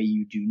time the way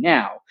you do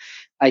now.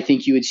 I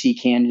think you would see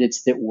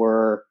candidates that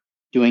were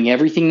doing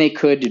everything they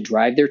could to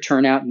drive their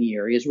turnout in the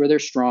areas where they're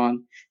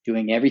strong,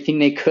 doing everything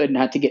they could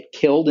not to get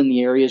killed in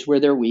the areas where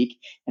they're weak,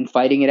 and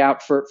fighting it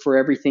out for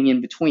everything in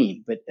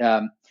between. But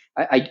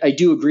I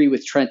do agree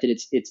with Trent that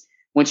it's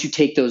once you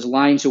take those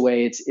lines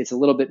away, it's a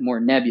little bit more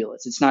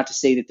nebulous. It's not to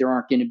say that there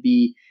aren't going to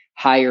be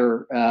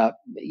higher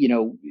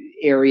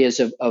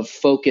areas of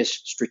focus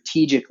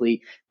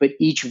strategically, but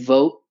each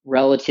vote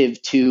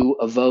relative to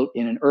a vote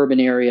in an urban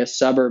area,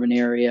 suburban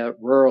area,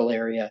 rural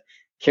area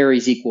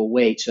carries equal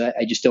weight. So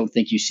I just don't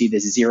think you see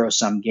this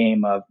zero-sum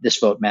game of this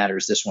vote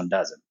matters, this one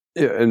doesn't.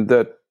 Yeah, and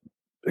that,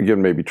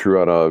 again, may be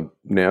true on a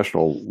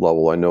national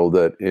level. I know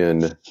that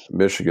in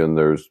Michigan,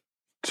 there's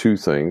two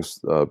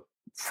things.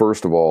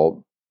 First of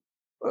all,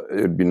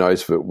 it'd be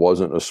nice if it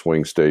wasn't a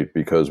swing state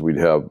because we'd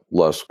have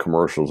less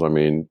commercials. I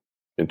mean,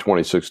 in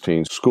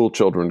 2016, school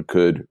children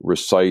could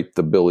recite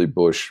the Billy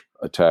Bush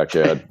attack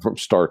ad from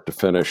start to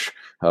finish.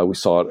 We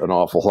saw it an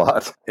awful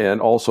lot.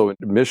 And also in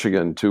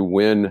Michigan, to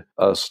win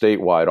a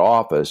statewide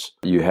office,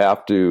 you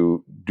have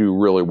to do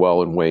really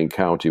well in Wayne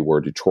County,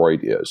 where Detroit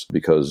is,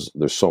 because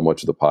there's so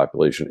much of the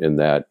population in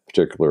that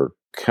particular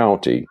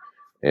county.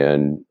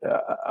 And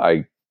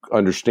I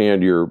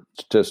understand your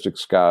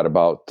statistics, Scott,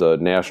 about the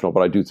national,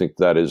 but I do think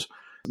that is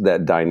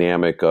that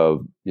dynamic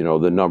of,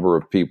 the number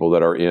of people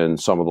that are in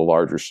some of the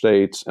larger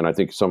states. And I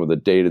think some of the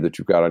data that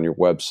you've got on your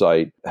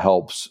website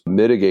helps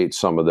mitigate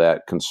some of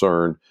that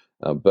concern.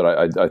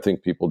 But I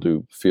think people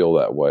do feel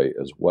that way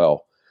as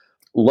well.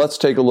 Let's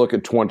take a look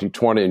at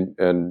 2020.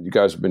 And you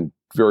guys have been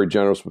very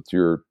generous with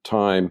your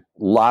time.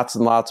 Lots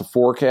and lots of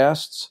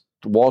forecasts.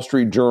 The Wall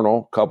Street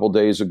Journal, a couple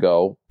days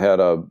ago, had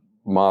a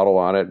model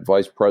on it.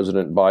 Vice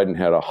President Biden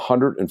had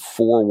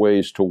 104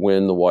 ways to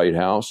win the White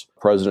House.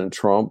 President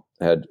Trump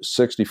had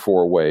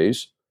 64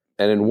 ways.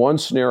 And in one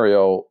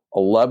scenario,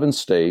 11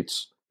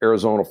 states,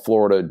 Arizona,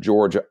 Florida,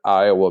 Georgia,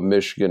 Iowa,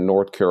 Michigan,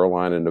 North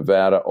Carolina,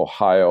 Nevada,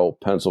 Ohio,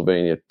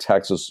 Pennsylvania,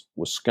 Texas,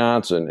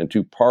 Wisconsin, and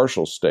two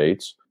partial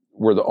states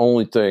were the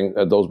only thing,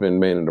 those being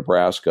Maine and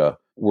Nebraska,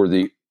 were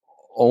the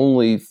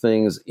only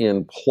things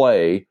in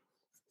play,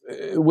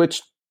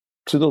 which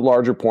to the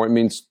larger point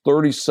means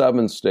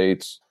 37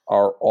 states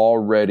are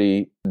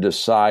already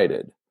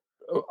decided.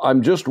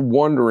 I'm just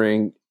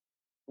wondering,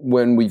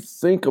 when we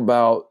think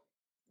about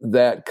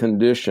that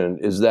condition,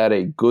 is that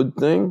a good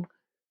thing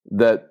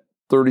that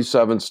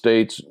 37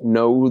 states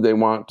know who they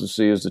want to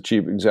see as the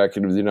chief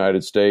executive of the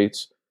United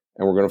States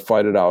and we're going to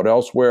fight it out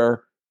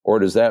elsewhere? Or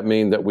does that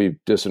mean that we've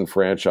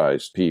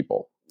disenfranchised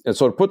people? And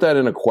so to put that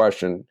in a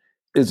question,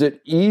 is it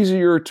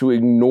easier to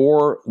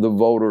ignore the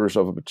voters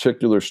of a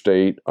particular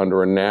state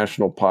under a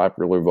national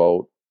popular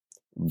vote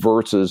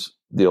versus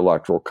the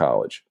Electoral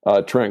College?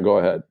 Trent, go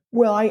ahead.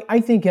 Well, I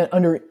think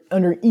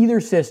under either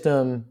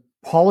system,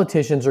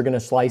 politicians are going to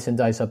slice and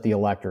dice up the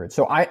electorate.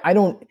 So I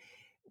don't,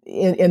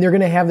 and they're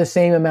going to have the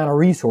same amount of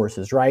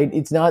resources, right?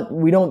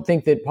 We don't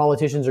think that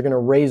politicians are going to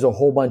raise a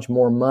whole bunch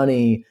more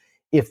money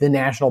if the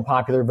national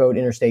popular vote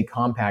interstate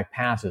compact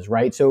passes,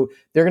 right? So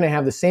they're going to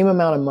have the same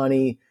amount of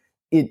money.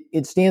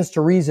 It stands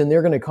to reason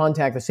they're going to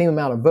contact the same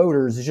amount of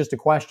voters. It's just a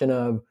question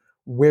of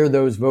where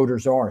those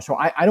voters are. So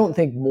I don't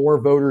think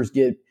more voters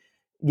get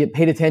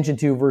paid attention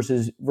to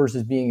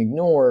versus being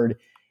ignored.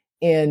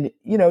 And,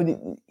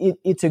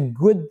 it's a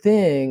good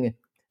thing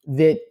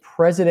that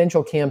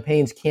presidential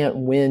campaigns can't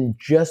win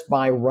just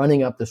by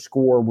running up the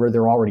score where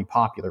they're already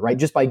popular, right?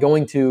 Just by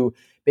going to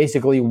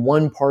basically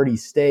one-party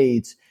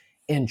states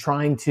and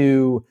trying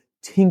to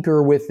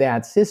tinker with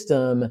that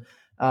system,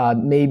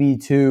 maybe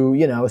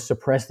to,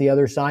 suppress the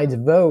other side's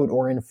vote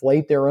or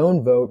inflate their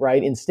own vote,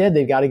 right? Instead,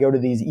 they've got to go to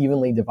these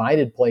evenly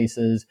divided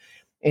places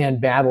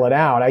and battle it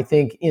out. I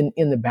think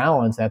in the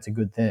balance, that's a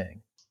good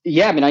thing.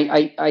 Yeah, I mean,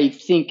 I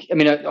think,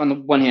 on the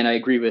one hand, I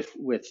agree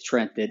with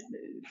Trent that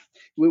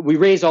we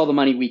raise all the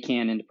money we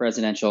can into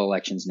presidential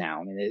elections now.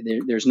 I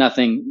mean, there's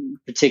nothing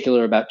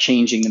particular about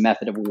changing the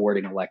method of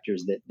awarding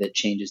electors that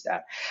changes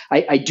that.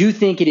 I do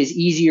think it is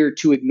easier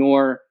to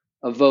ignore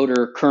a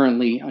voter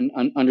currently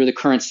under the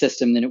current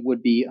system than it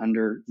would be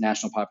under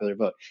national popular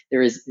vote.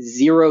 There is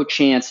zero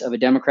chance of a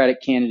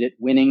Democratic candidate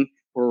winning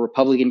or a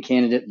Republican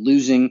candidate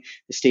losing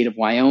the state of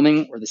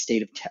Wyoming or the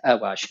state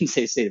of, I shouldn't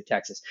say the state of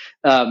Texas.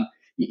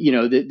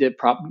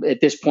 at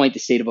this point, the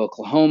state of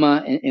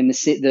Oklahoma, and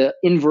the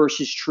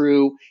inverse is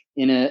true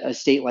in a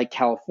state like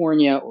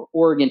California or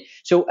Oregon.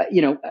 So,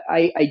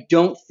 I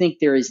don't think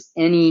there is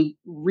any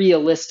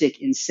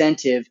realistic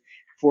incentive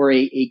for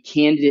a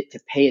candidate to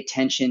pay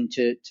attention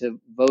to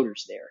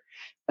voters there.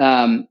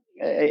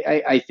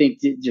 I think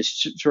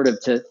just sort of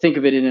to think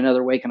of it in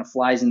another way kind of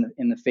flies in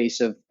the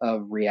face of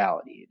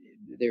reality.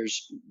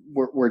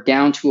 We're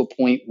down to a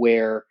point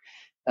where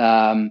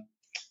the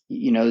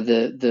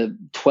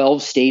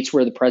 12 states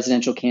where the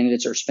presidential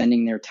candidates are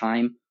spending their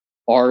time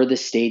are the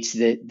states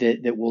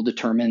that will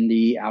determine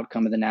the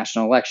outcome of the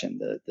national election.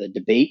 The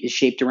debate is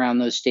shaped around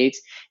those states.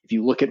 If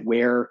you look at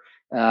where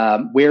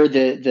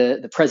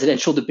the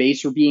presidential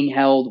debates are being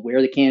held,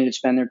 where the candidates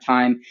spend their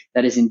time,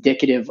 that is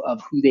indicative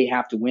of who they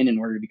have to win in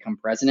order to become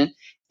president,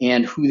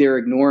 and who they're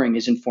ignoring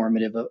is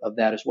informative of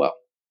that as well.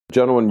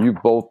 Gentlemen,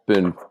 you've both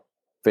been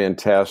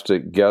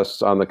fantastic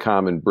guests on the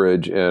Common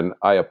Bridge, and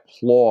I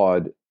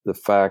applaud the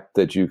fact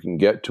that you can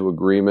get to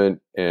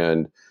agreement,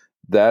 and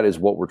that is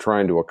what we're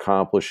trying to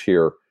accomplish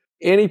here.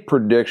 Any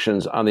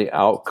predictions on the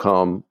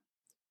outcome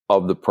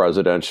of the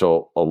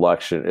presidential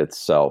election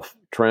itself?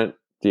 Trent,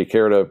 do you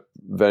care to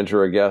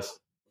venture a guess?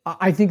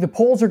 I think the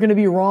polls are going to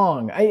be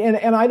wrong.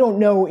 And I don't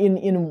know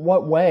in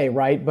what way,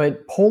 right?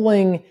 But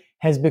polling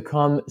has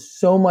become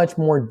so much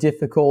more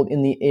difficult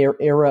in the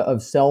era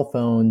of cell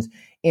phones.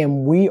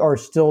 And we are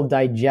still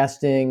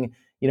digesting,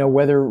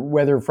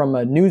 whether from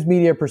a news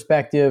media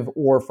perspective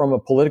or from a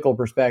political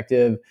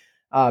perspective,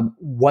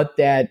 what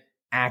that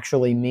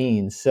actually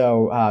means.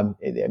 So,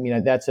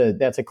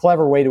 that's a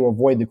clever way to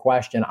avoid the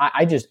question.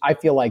 I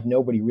feel like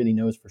nobody really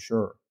knows for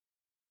sure.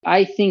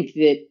 I think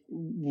that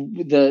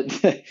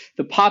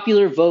the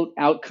popular vote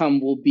outcome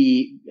will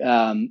be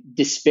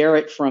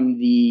disparate from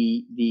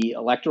the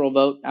electoral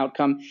vote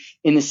outcome,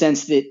 in the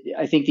sense that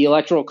I think the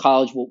Electoral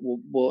College will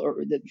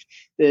or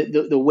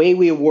the way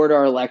we award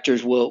our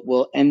electors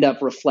will end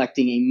up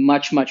reflecting a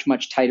much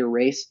tighter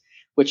race,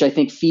 which I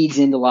think feeds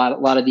into a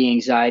lot of the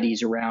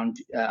anxieties around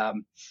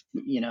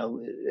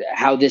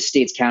how this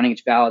state's counting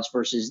its ballots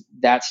versus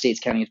that state's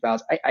counting its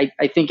ballots.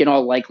 I think in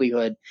all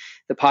likelihood,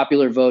 the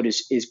popular vote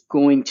is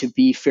going to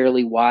be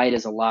fairly wide,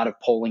 as a lot of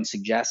polling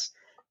suggests.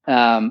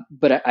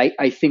 But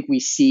I think we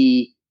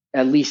see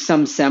at least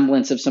some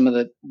semblance of some of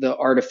the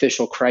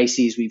artificial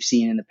crises we've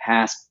seen in the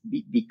past,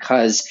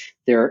 because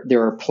there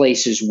are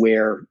places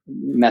where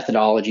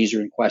methodologies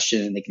are in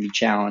question and they can be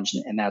challenged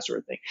and that sort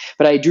of thing.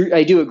 But I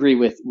do agree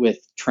with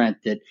Trent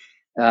that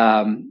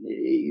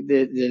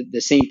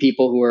the same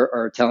people who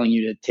are telling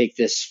you to take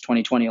this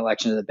 2020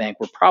 election to the bank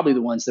were probably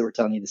the ones that were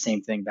telling you the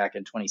same thing back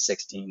in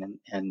 2016.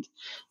 And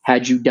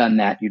had you done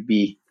that, you'd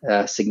be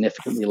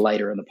significantly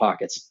lighter in the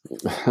pockets.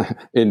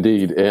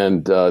 Indeed.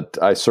 And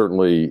I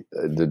certainly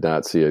did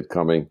not see it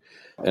coming.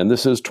 And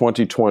this is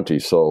 2020.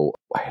 So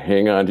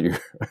hang on,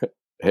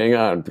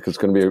 because it's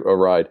going to be a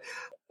ride.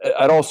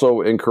 I'd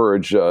also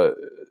encourage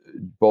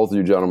both of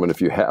you gentlemen,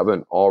 if you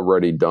haven't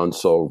already done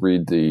so,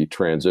 read the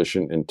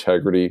Transition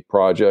Integrity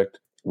Project,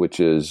 which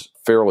is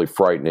fairly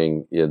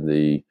frightening in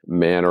the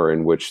manner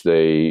in which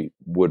they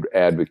would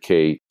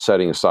advocate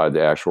setting aside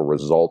the actual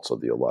results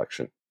of the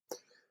election.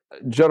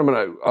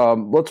 Gentlemen,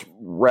 let's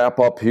wrap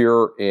up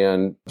here.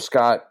 And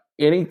Scott,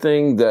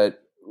 anything that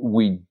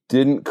we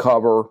didn't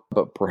cover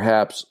but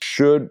perhaps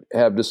should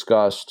have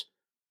discussed,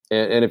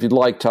 and if you'd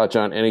like, touch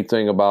on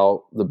anything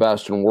about the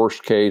best and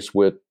worst case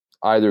with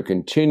either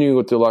continuing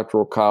with the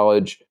Electoral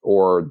College,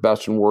 or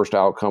best and worst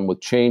outcome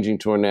with changing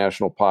to a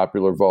national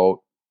popular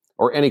vote,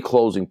 or any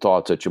closing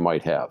thoughts that you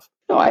might have.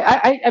 No,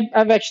 I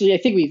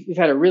think we've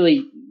had a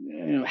really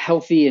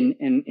healthy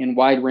and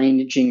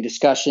wide-ranging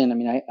discussion. I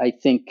mean, I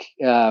think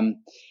as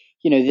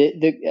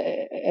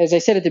I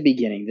said at the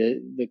beginning,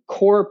 the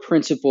core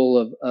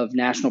principle of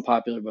national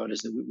popular vote is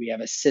that we have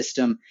a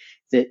system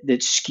that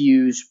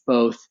skews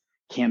both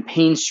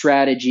campaign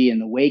strategy and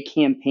the way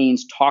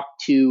campaigns talk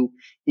to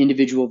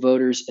individual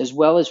voters, as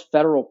well as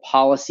federal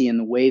policy and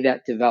the way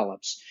that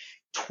develops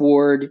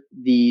toward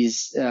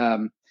these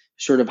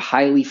sort of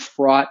highly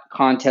fraught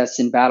contests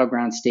in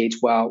battleground states,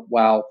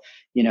 while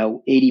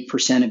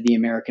 80% of the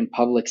American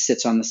public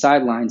sits on the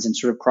sidelines and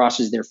sort of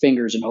crosses their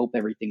fingers and hope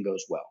everything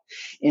goes well.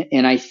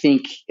 And I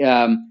think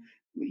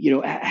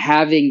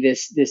having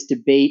this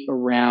debate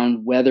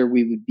around whether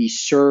we would be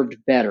served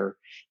better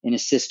in a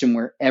system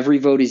where every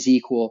vote is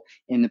equal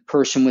and the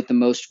person with the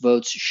most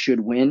votes should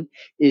win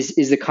is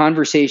the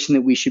conversation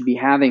that we should be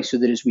having, so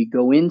that as we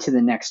go into the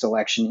next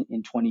election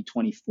in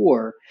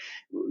 2024,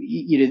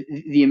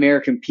 the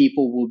American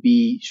people will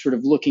be sort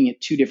of looking at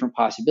two different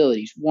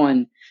possibilities.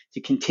 One,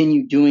 to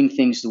continue doing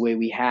things the way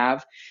we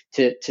have,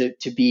 to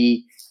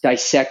be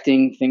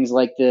dissecting things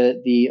like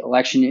the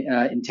Election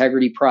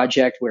Integrity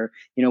Project, where,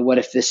 what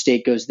if this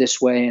state goes this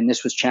way and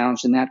this was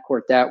challenged in that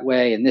court that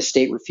way and this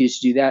state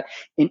refused to do that,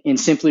 and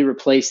simply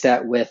replace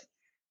that with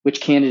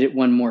which candidate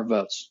won more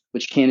votes,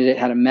 which candidate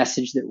had a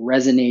message that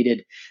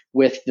resonated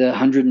with the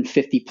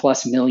 150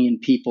 plus million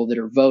people that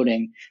are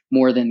voting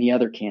more than the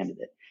other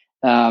candidate.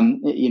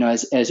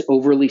 As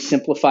overly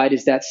simplified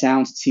as that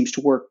sounds, it seems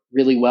to work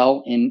really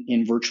well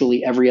in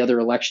virtually every other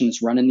election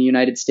that's run in the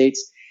United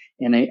States.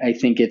 And I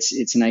think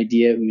it's an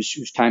idea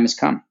whose time has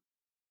come.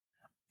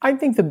 I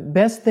think the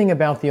best thing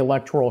about the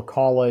Electoral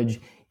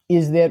College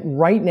is that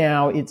right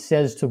now it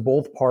says to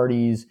both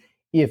parties,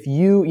 if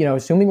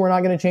assuming we're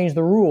not going to change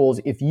the rules,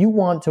 if you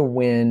want to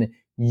win,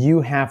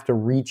 you have to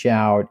reach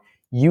out.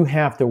 You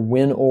have to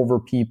win over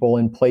people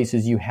in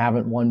places you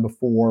haven't won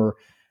before.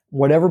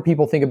 Whatever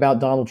people think about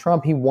Donald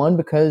Trump, he won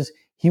because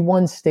he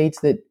won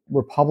states that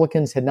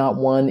Republicans had not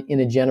won in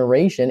a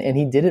generation, and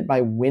he did it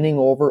by winning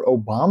over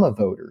Obama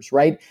voters,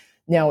 right?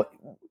 Now,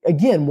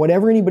 again,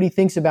 whatever anybody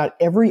thinks about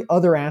every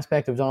other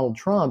aspect of Donald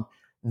Trump,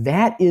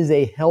 that is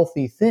a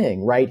healthy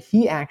thing, right?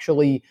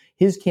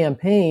 His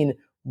campaign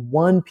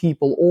won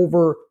people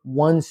over,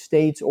 won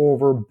states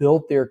over,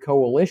 built their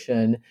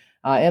coalition,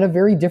 and a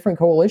very different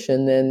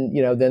coalition than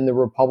the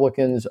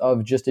Republicans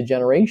of just a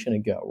generation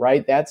ago,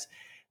 right? That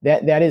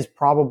is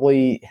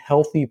probably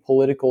healthy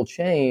political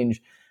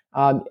change.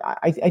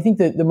 I think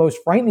that the most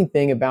frightening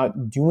thing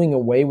about doing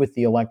away with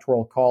the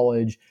Electoral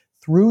College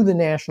through the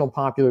National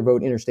Popular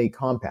Vote Interstate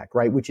Compact,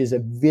 right, which is a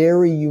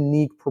very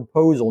unique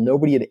proposal.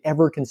 Nobody had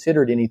ever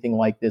considered anything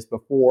like this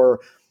before,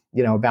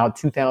 about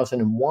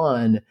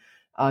 2001,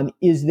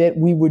 is that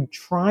we would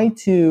try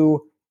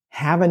to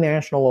have a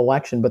national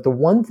election. But the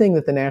one thing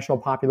that the National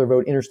Popular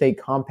Vote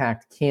Interstate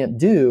Compact can't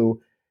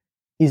do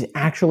is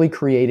actually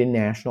create a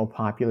national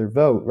popular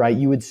vote, right?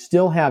 You would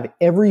still have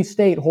every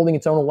state holding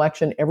its own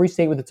election, every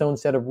state with its own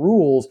set of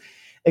rules,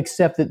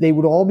 except that they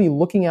would all be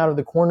looking out of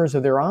the corners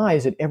of their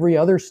eyes at every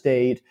other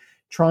state,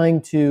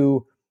 trying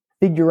to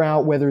figure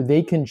out whether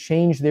they can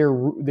change their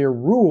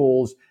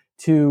rules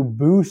to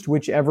boost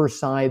whichever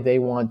side they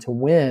want to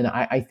win.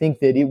 I think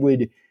that it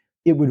would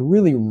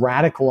really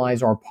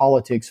radicalize our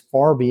politics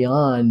far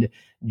beyond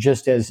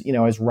just as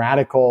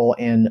radical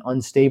and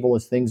unstable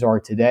as things are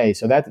today.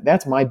 So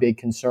that's my big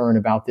concern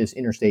about this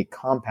interstate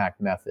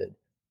compact method.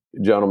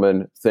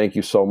 Gentlemen, thank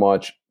you so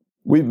much.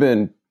 We've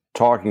been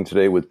talking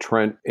today with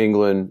Trent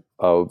England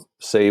of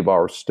Save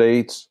Our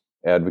States,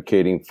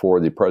 advocating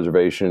for the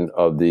preservation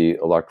of the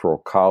Electoral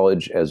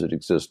College as it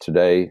exists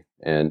today,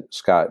 and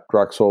Scott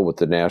Drexel with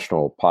the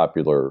National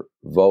Popular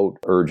Vote,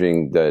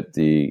 urging that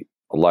the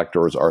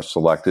electors are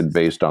selected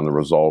based on the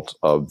results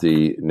of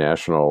the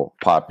national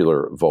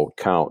popular vote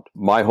count.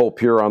 My hope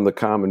here on the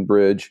Common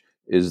Bridge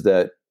is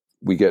that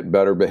we get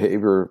better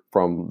behavior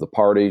from the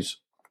parties,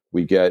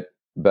 we get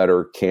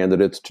better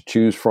candidates to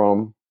choose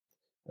from,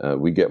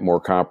 we get more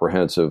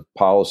comprehensive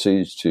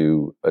policies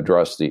to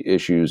address the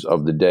issues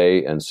of the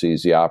day and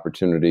seize the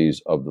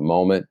opportunities of the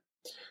moment,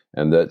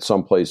 and that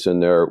someplace in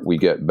there we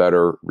get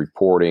better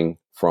reporting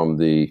from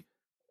the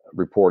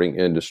reporting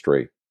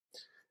industry.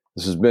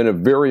 This has been a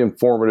very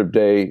informative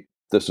day.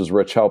 This is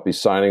Rich Helppie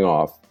signing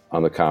off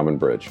on the Common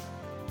Bridge.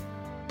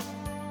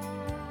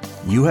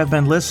 You have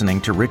been listening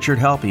to Richard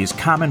Helppie's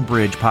Common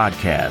Bridge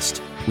podcast.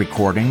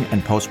 Recording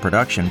and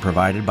post-production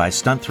provided by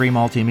Stunt 3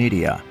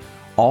 Multimedia.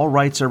 All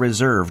rights are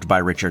reserved by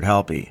Richard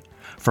Helppie.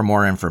 For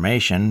more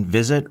information,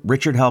 visit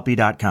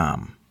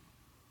richardhelppie.com.